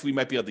rent we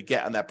might be able to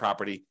get on that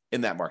property in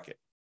that market.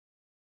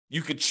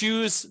 You could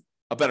choose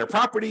a better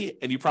property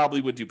and you probably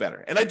would do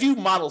better. And I do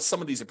model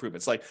some of these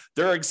improvements. Like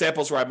there are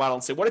examples where I model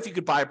and say, what if you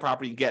could buy a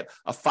property and get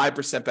a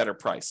 5% better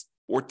price,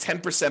 or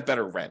 10%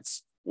 better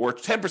rents, or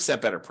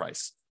 10% better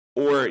price,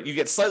 or you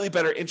get slightly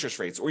better interest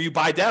rates, or you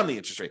buy down the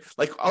interest rate.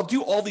 Like I'll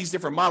do all these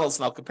different models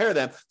and I'll compare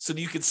them so that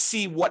you can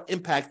see what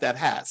impact that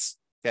has.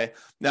 Okay.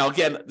 Now,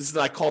 again, this is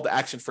my call to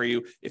action for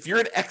you. If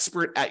you're an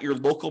expert at your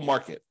local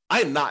market,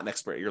 I am not an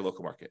expert at your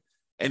local market.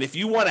 And if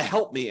you want to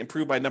help me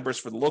improve my numbers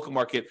for the local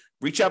market,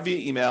 reach out via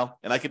email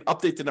and I can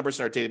update the numbers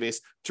in our database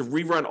to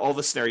rerun all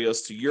the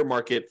scenarios to your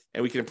market.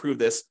 And we can improve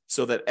this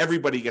so that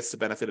everybody gets the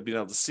benefit of being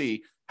able to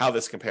see how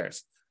this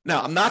compares.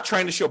 Now, I'm not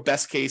trying to show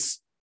best case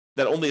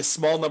that only a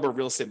small number of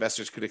real estate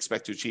investors could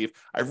expect to achieve.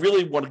 I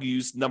really want to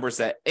use numbers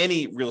that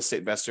any real estate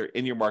investor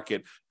in your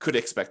market could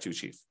expect to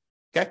achieve.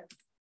 Okay.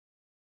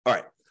 All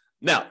right.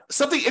 Now,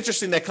 something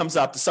interesting that comes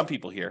up to some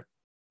people here,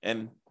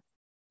 and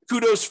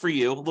kudos for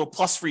you, a little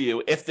plus for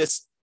you if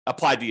this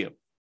applied to you.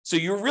 So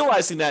you're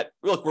realizing that,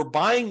 look, we're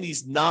buying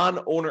these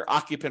non-owner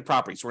occupant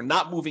properties. We're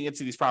not moving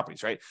into these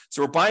properties, right?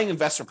 So we're buying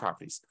investment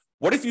properties.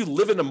 What if you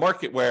live in a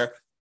market where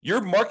your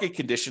market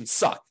conditions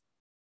suck?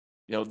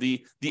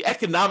 The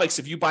economics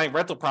of you buying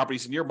rental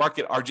properties in your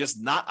market are just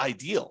not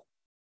ideal.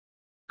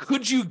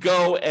 Could you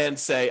go and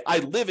say, I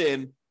live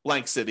in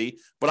blank city,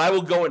 but I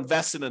will go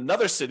invest in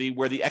another city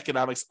where the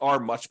economics are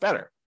much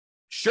better?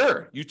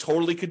 Sure, you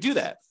totally could do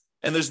that.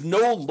 And there's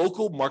no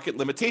local market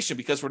limitation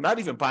because we're not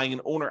even buying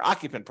an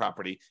owner-occupant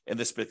property in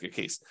this particular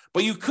case.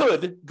 But you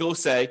could go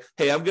say,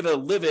 hey, I'm going to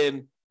live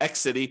in X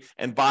city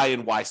and buy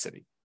in Y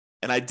city.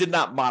 And I did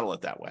not model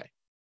it that way.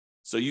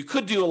 So you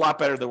could do a lot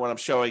better than what I'm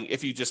showing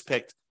if you just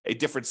picked a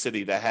different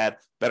city that had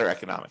better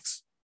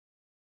economics.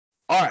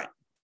 All right.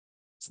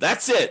 So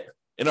that's it.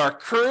 In our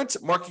current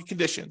market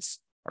conditions,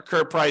 our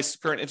current price,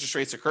 current interest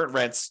rates, or current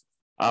rents,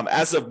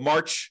 as of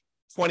March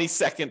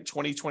 22nd,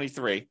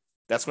 2023,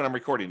 that's when I'm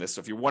recording this.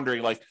 So if you're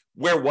wondering, like,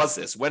 where was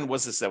this? When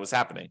was this that was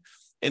happening?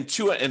 In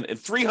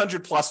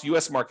 300 plus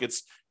US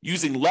markets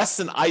using less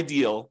than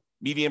ideal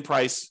median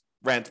price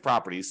rent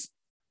properties,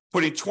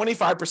 putting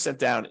 25%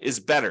 down is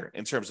better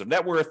in terms of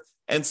net worth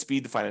and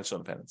speed to financial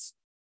independence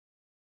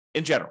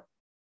in general.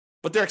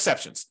 But there are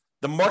exceptions.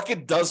 The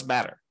market does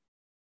matter.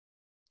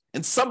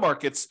 In some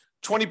markets,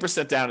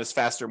 20% down is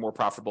faster, more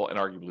profitable, and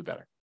arguably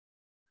better,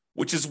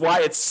 which is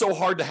why it's so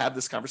hard to have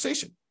this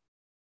conversation.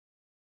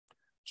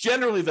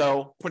 Generally,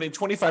 though, putting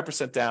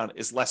 25% down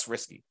is less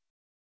risky.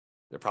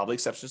 There are probably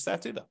exceptions to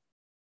that too, though.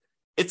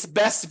 It's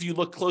best if you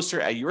look closer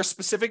at your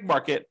specific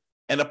market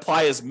and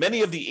apply as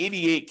many of the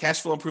 88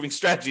 cash flow improving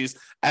strategies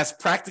as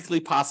practically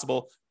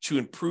possible to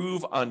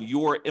improve on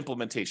your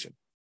implementation.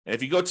 And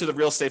if you go to the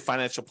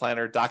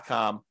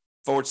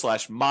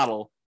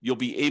realestateFinancialPlanner.com/model, you'll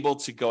be able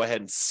to go ahead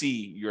and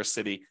see your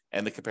city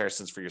and the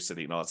comparisons for your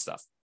city and all that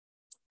stuff.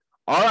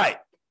 All right.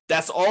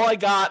 That's all I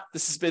got.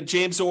 This has been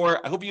James Orr.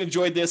 I hope you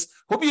enjoyed this.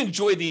 Hope you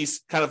enjoy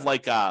these kind of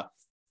like the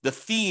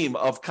theme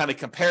of kind of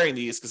comparing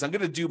these, because I'm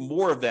going to do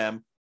more of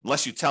them,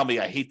 unless you tell me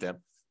I hate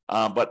them.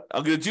 But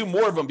I'm going to do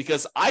more of them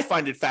because I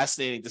find it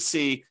fascinating to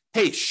see,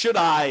 hey, should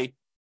I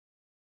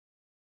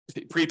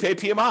prepay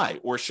PMI,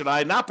 or should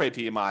I not pay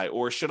PMI,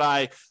 or should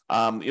I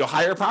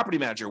hire a property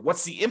manager?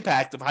 What's the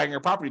impact of hiring a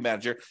property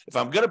manager if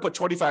I'm going to put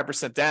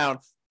 25% down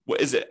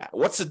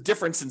What's the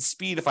difference in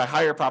speed if I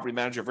hire a property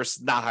manager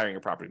versus not hiring a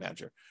property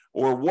manager?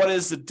 Or what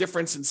is the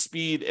difference in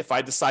speed if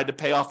I decide to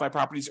pay off my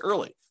properties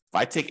early? If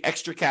I take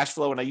extra cash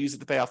flow and I use it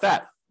to pay off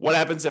that, what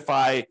happens if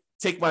I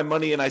take my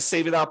money and I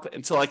save it up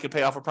until I can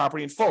pay off a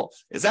property in full?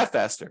 Is that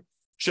faster?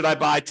 Should I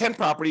buy 10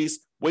 properties,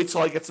 wait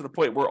till I get to the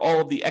point where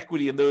all of the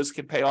equity in those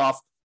can pay off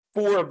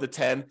 4 of the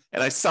 10,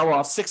 and I sell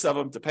off 6 of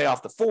them to pay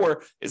off the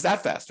 4? Is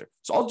that faster?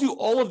 So I'll do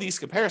all of these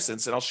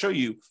comparisons, and I'll show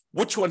you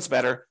which one's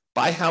better,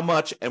 by how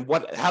much, and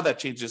how that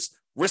changes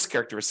risk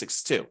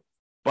characteristics too.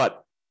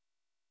 But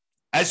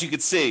as you can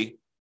see, it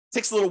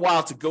takes a little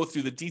while to go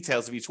through the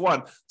details of each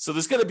one. So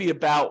there's going to be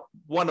about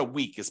one a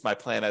week is my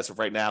plan as of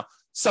right now,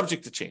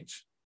 subject to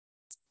change.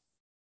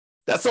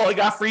 That's all I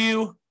got for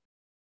you.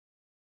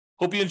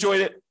 Hope you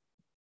enjoyed it.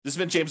 This has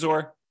been James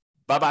Orr.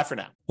 Bye-bye for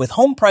now. With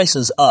home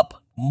prices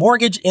up,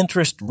 mortgage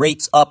interest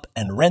rates up,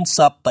 and rents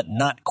up, but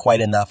not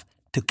quite enough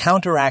to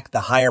counteract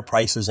the higher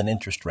prices and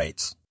interest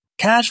rates,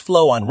 cash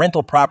flow on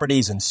rental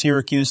properties in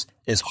Syracuse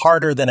is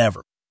harder than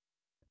ever.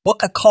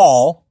 Book a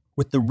call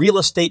with the Real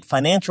Estate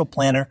Financial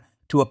Planner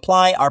to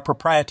apply our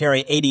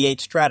proprietary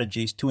 88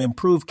 strategies to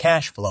improve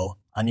cash flow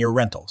on your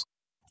rentals.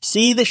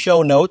 See the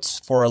show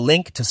notes for a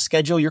link to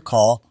schedule your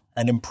call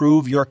and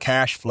improve your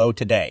cash flow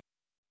today.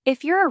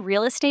 If you're a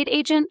real estate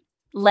agent,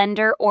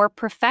 lender, or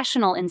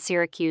professional in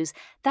Syracuse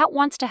that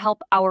wants to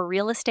help our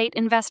real estate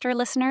investor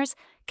listeners,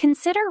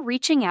 consider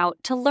reaching out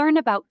to learn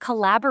about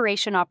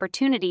collaboration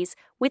opportunities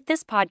with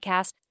this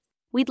podcast.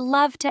 We'd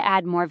love to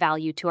add more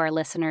value to our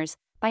listeners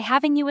by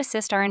having you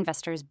assist our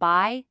investors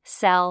buy,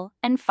 sell,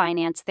 and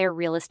finance their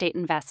real estate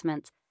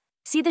investments.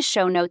 See the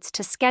show notes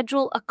to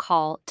schedule a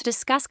call to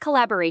discuss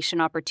collaboration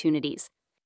opportunities.